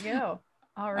 There you go.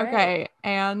 All right. Okay,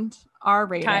 and our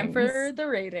ratings. Time for the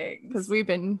ratings. Because we've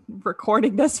been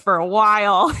recording this for a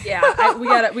while. Yeah, we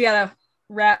gotta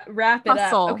wrap it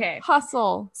up. Okay.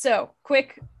 Hustle. So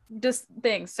quick, just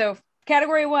things. So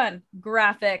category 1,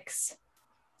 graphics.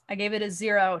 I gave it a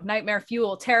 0. Nightmare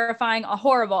fuel. Terrifying.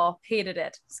 Horrible. Hated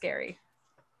it. Scary.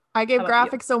 I gave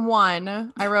graphics a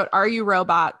 1. I wrote, "Are you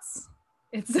robots?"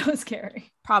 It's so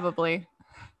scary. Probably.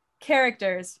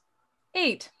 Characters.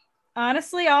 8.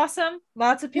 Honestly, awesome.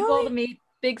 Lots of people to meet.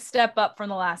 Big step up from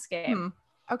the last game.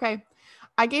 Okay.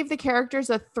 I gave the characters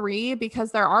a 3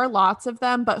 because there are lots of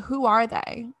them, but who are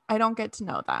they? I don't get to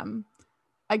know them.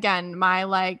 Again, my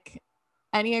like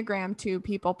Enneagram 2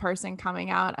 people person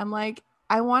coming out. I'm like,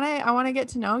 I want to get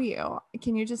to know you.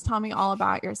 Can you just tell me all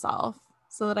about yourself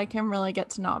so that I can really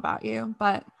get to know about you?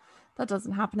 But that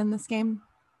doesn't happen in this game.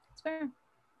 It's fair.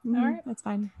 All right. That's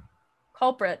fine.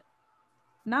 Culprit,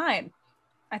 9.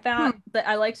 I thought that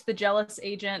I liked the jealous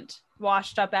agent,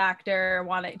 washed up actor,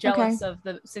 jealous of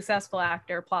the successful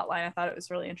actor plotline. I thought it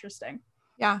was really interesting.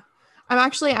 Yeah.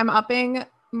 I'm upping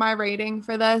my rating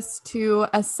for this to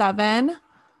a 7.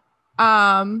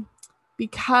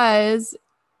 Because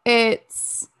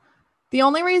it's the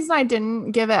only reason I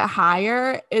didn't give it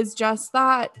higher is just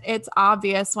that it's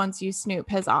obvious once you snoop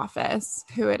his office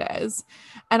who it is.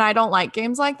 And I don't like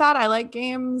games like that. I like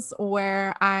games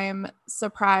where I'm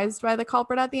surprised by the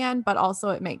culprit at the end, but also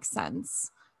it makes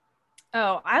sense.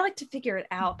 Oh, I like to figure it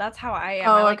out. That's how I am.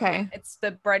 Oh, okay. It's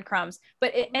the breadcrumbs.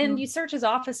 But and you search his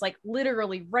office like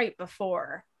literally right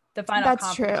before the final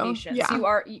confrontation. True. Yeah. So you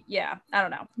are, I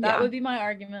don't know. That would be my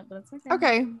argument, but it's okay.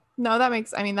 Okay. No, that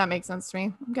makes sense to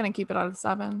me. I'm gonna keep it out of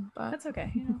 7, but that's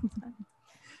okay.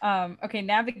 Okay,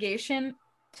 navigation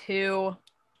 2.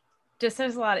 Just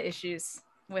there's a lot of issues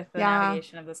with the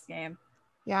navigation of this game.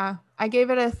 Yeah, I gave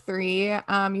it a 3.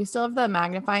 You still have the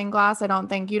magnifying glass. You don't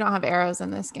have arrows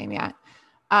in this game yet.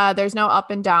 There's no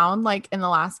up and down like in the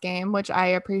last game, which I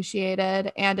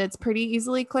appreciated, and it's pretty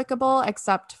easily clickable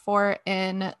except for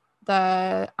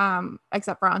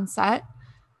on set.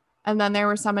 And then there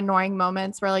were some annoying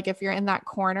moments where like if you're in that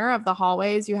corner of the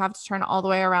hallways, you have to turn all the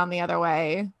way around the other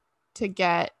way to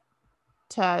get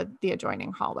to the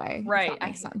adjoining hallway. Right. If that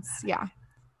makes sense. Yeah.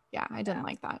 I didn't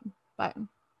like that, but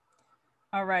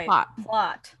all right.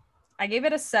 Plot. I gave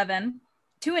it a 7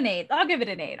 to an 8. I'll give it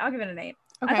an 8.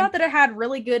 Okay. I thought that it had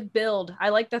really good build. I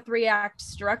like the 3-act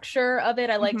structure of it.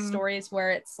 I like stories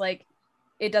where it's like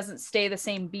it doesn't stay the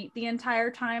same beat the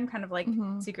entire time, kind of like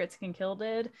Secrets Can Kill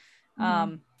did.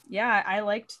 I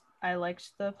liked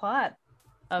the plot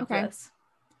of this.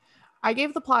 I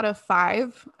gave the plot a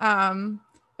 5.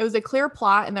 It was a clear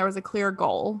plot and there was a clear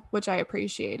goal, which I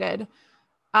appreciated.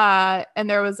 And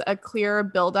there was a clear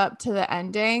build up to the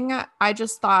ending. I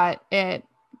just thought it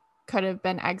could have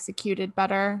been executed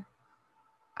better.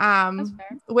 That's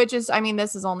fair. Which is,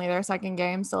 this is only their second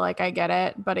game, so like I get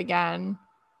it. But again,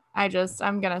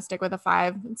 I'm gonna stick with a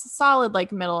 5. It's a solid,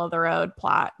 like middle of the road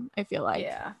plot. I feel like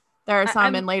there are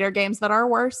some in later games that are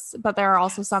worse, but there are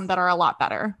also some that are a lot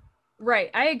better.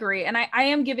 Right. I agree. And I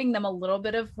am giving them a little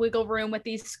bit of wiggle room with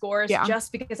these scores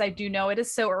just because I do know it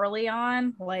is so early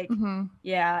on. Like, And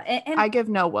I give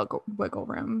no wiggle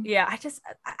room. Yeah.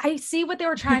 I see what they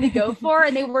were trying to go for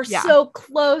and they were so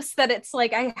close that it's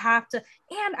like, I have to,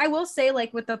 and I will say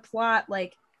like with the plot,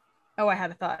 like, oh, I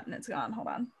had a thought and it's gone. Hold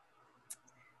on.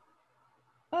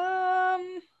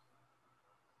 I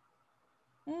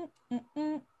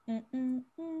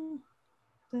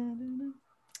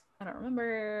don't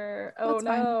remember. Oh, that's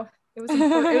no. Fine. It was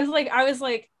important. It was like I was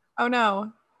like, oh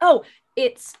no. Oh,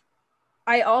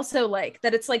 I also like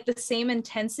that it's like the same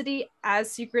intensity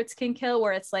as Secrets Can Kill,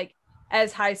 where it's like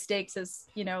as high stakes as,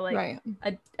 like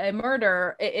a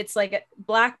murder. It's like a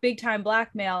big time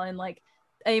blackmail and like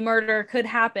a murder could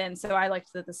happen. So I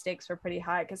liked that the stakes were pretty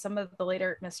high because some of the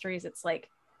later mysteries, it's like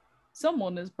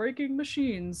someone is breaking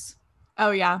machines.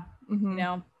 Oh yeah.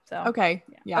 So okay.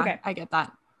 Yeah. Okay. I get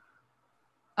that.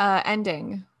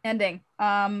 Ending.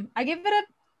 I give it a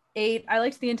 8. I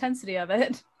liked the intensity of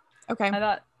it. Okay. I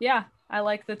thought, I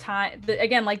like the time.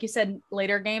 Again, like you said,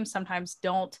 later games sometimes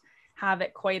don't have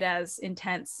it quite as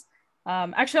intense.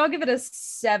 Actually, I'll give it a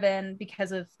 7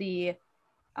 because of the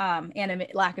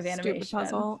lack of animation. Stupid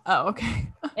puzzle. Oh,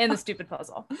 okay. And the stupid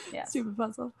puzzle. Yeah. Stupid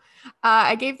puzzle.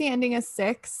 I gave the ending a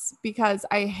 6 because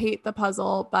I hate the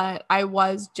puzzle, but I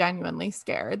was genuinely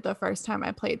scared the first time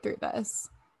I played through this.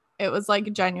 It was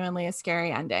like genuinely a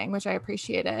scary ending, which I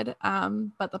appreciated.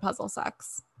 But the puzzle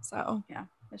sucks. So yeah,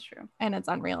 that's true. And it's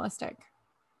unrealistic.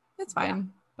 It's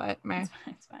fine, but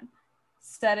it's fine.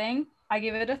 Setting, I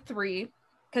give it a 3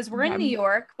 because we're in New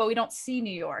York, but we don't see New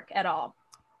York at all.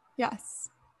 Yes.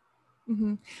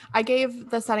 I gave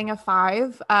the setting a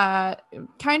 5,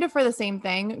 kind of for the same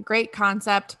thing. Great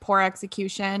concept, poor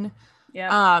execution.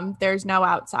 Yeah. There's no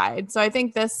outside. So I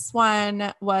think this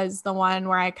one was the one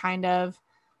where I kind of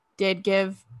did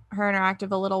give Her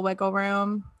Interactive a little wiggle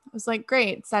room. It was like,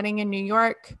 great, setting in New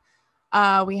York.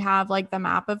 We have like the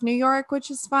map of New York,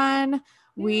 which is fun.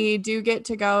 We do get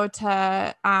to go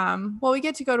to, we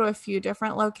get to go to a few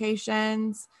different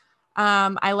locations.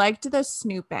 I liked the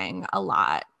snooping a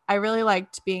lot. I really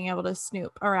liked being able to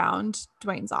snoop around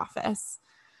Dwayne's office.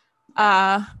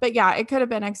 But yeah, it could have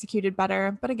been executed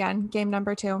better. But again, game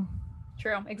number 2.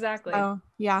 True, exactly. Oh,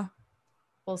 yeah.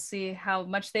 We'll see how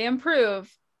much they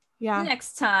improve. Yeah.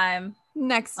 Next time.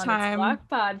 On It's Locked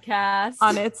Podcast.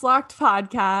 On It's Locked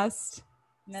Podcast.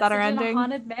 Is that our ending?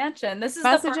 Haunted Mansion. This is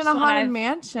Message the first in a one Haunted I've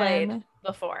Mansion. Played.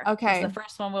 before. Okay. It's the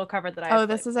first one we'll cover that I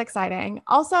this is exciting.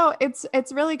 Also, it's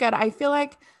really good. I feel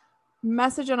like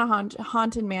Message in a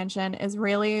Haunted Mansion is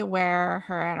really where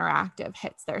her interactive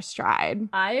hits their stride.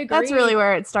 I agree. That's really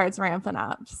where it starts ramping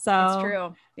up. So it's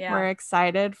true. Yeah. We're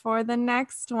excited for the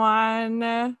next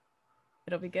one.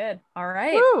 It'll be good. All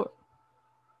right. Woo!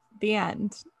 The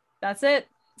end. That's it.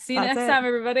 See you next time,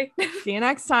 everybody. See you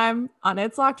next time on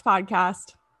It's Locked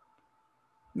Podcast.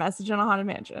 Message in a Haunted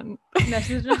Mansion.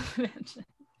 Message in a Haunted Mansion.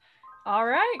 All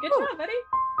right. Good job, buddy.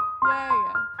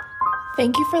 Yay.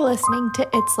 Thank you for listening to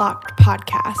It's Locked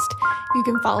Podcast. You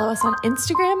can follow us on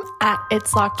Instagram at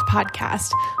It's Locked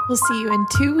Podcast. We'll see you in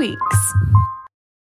 2 weeks.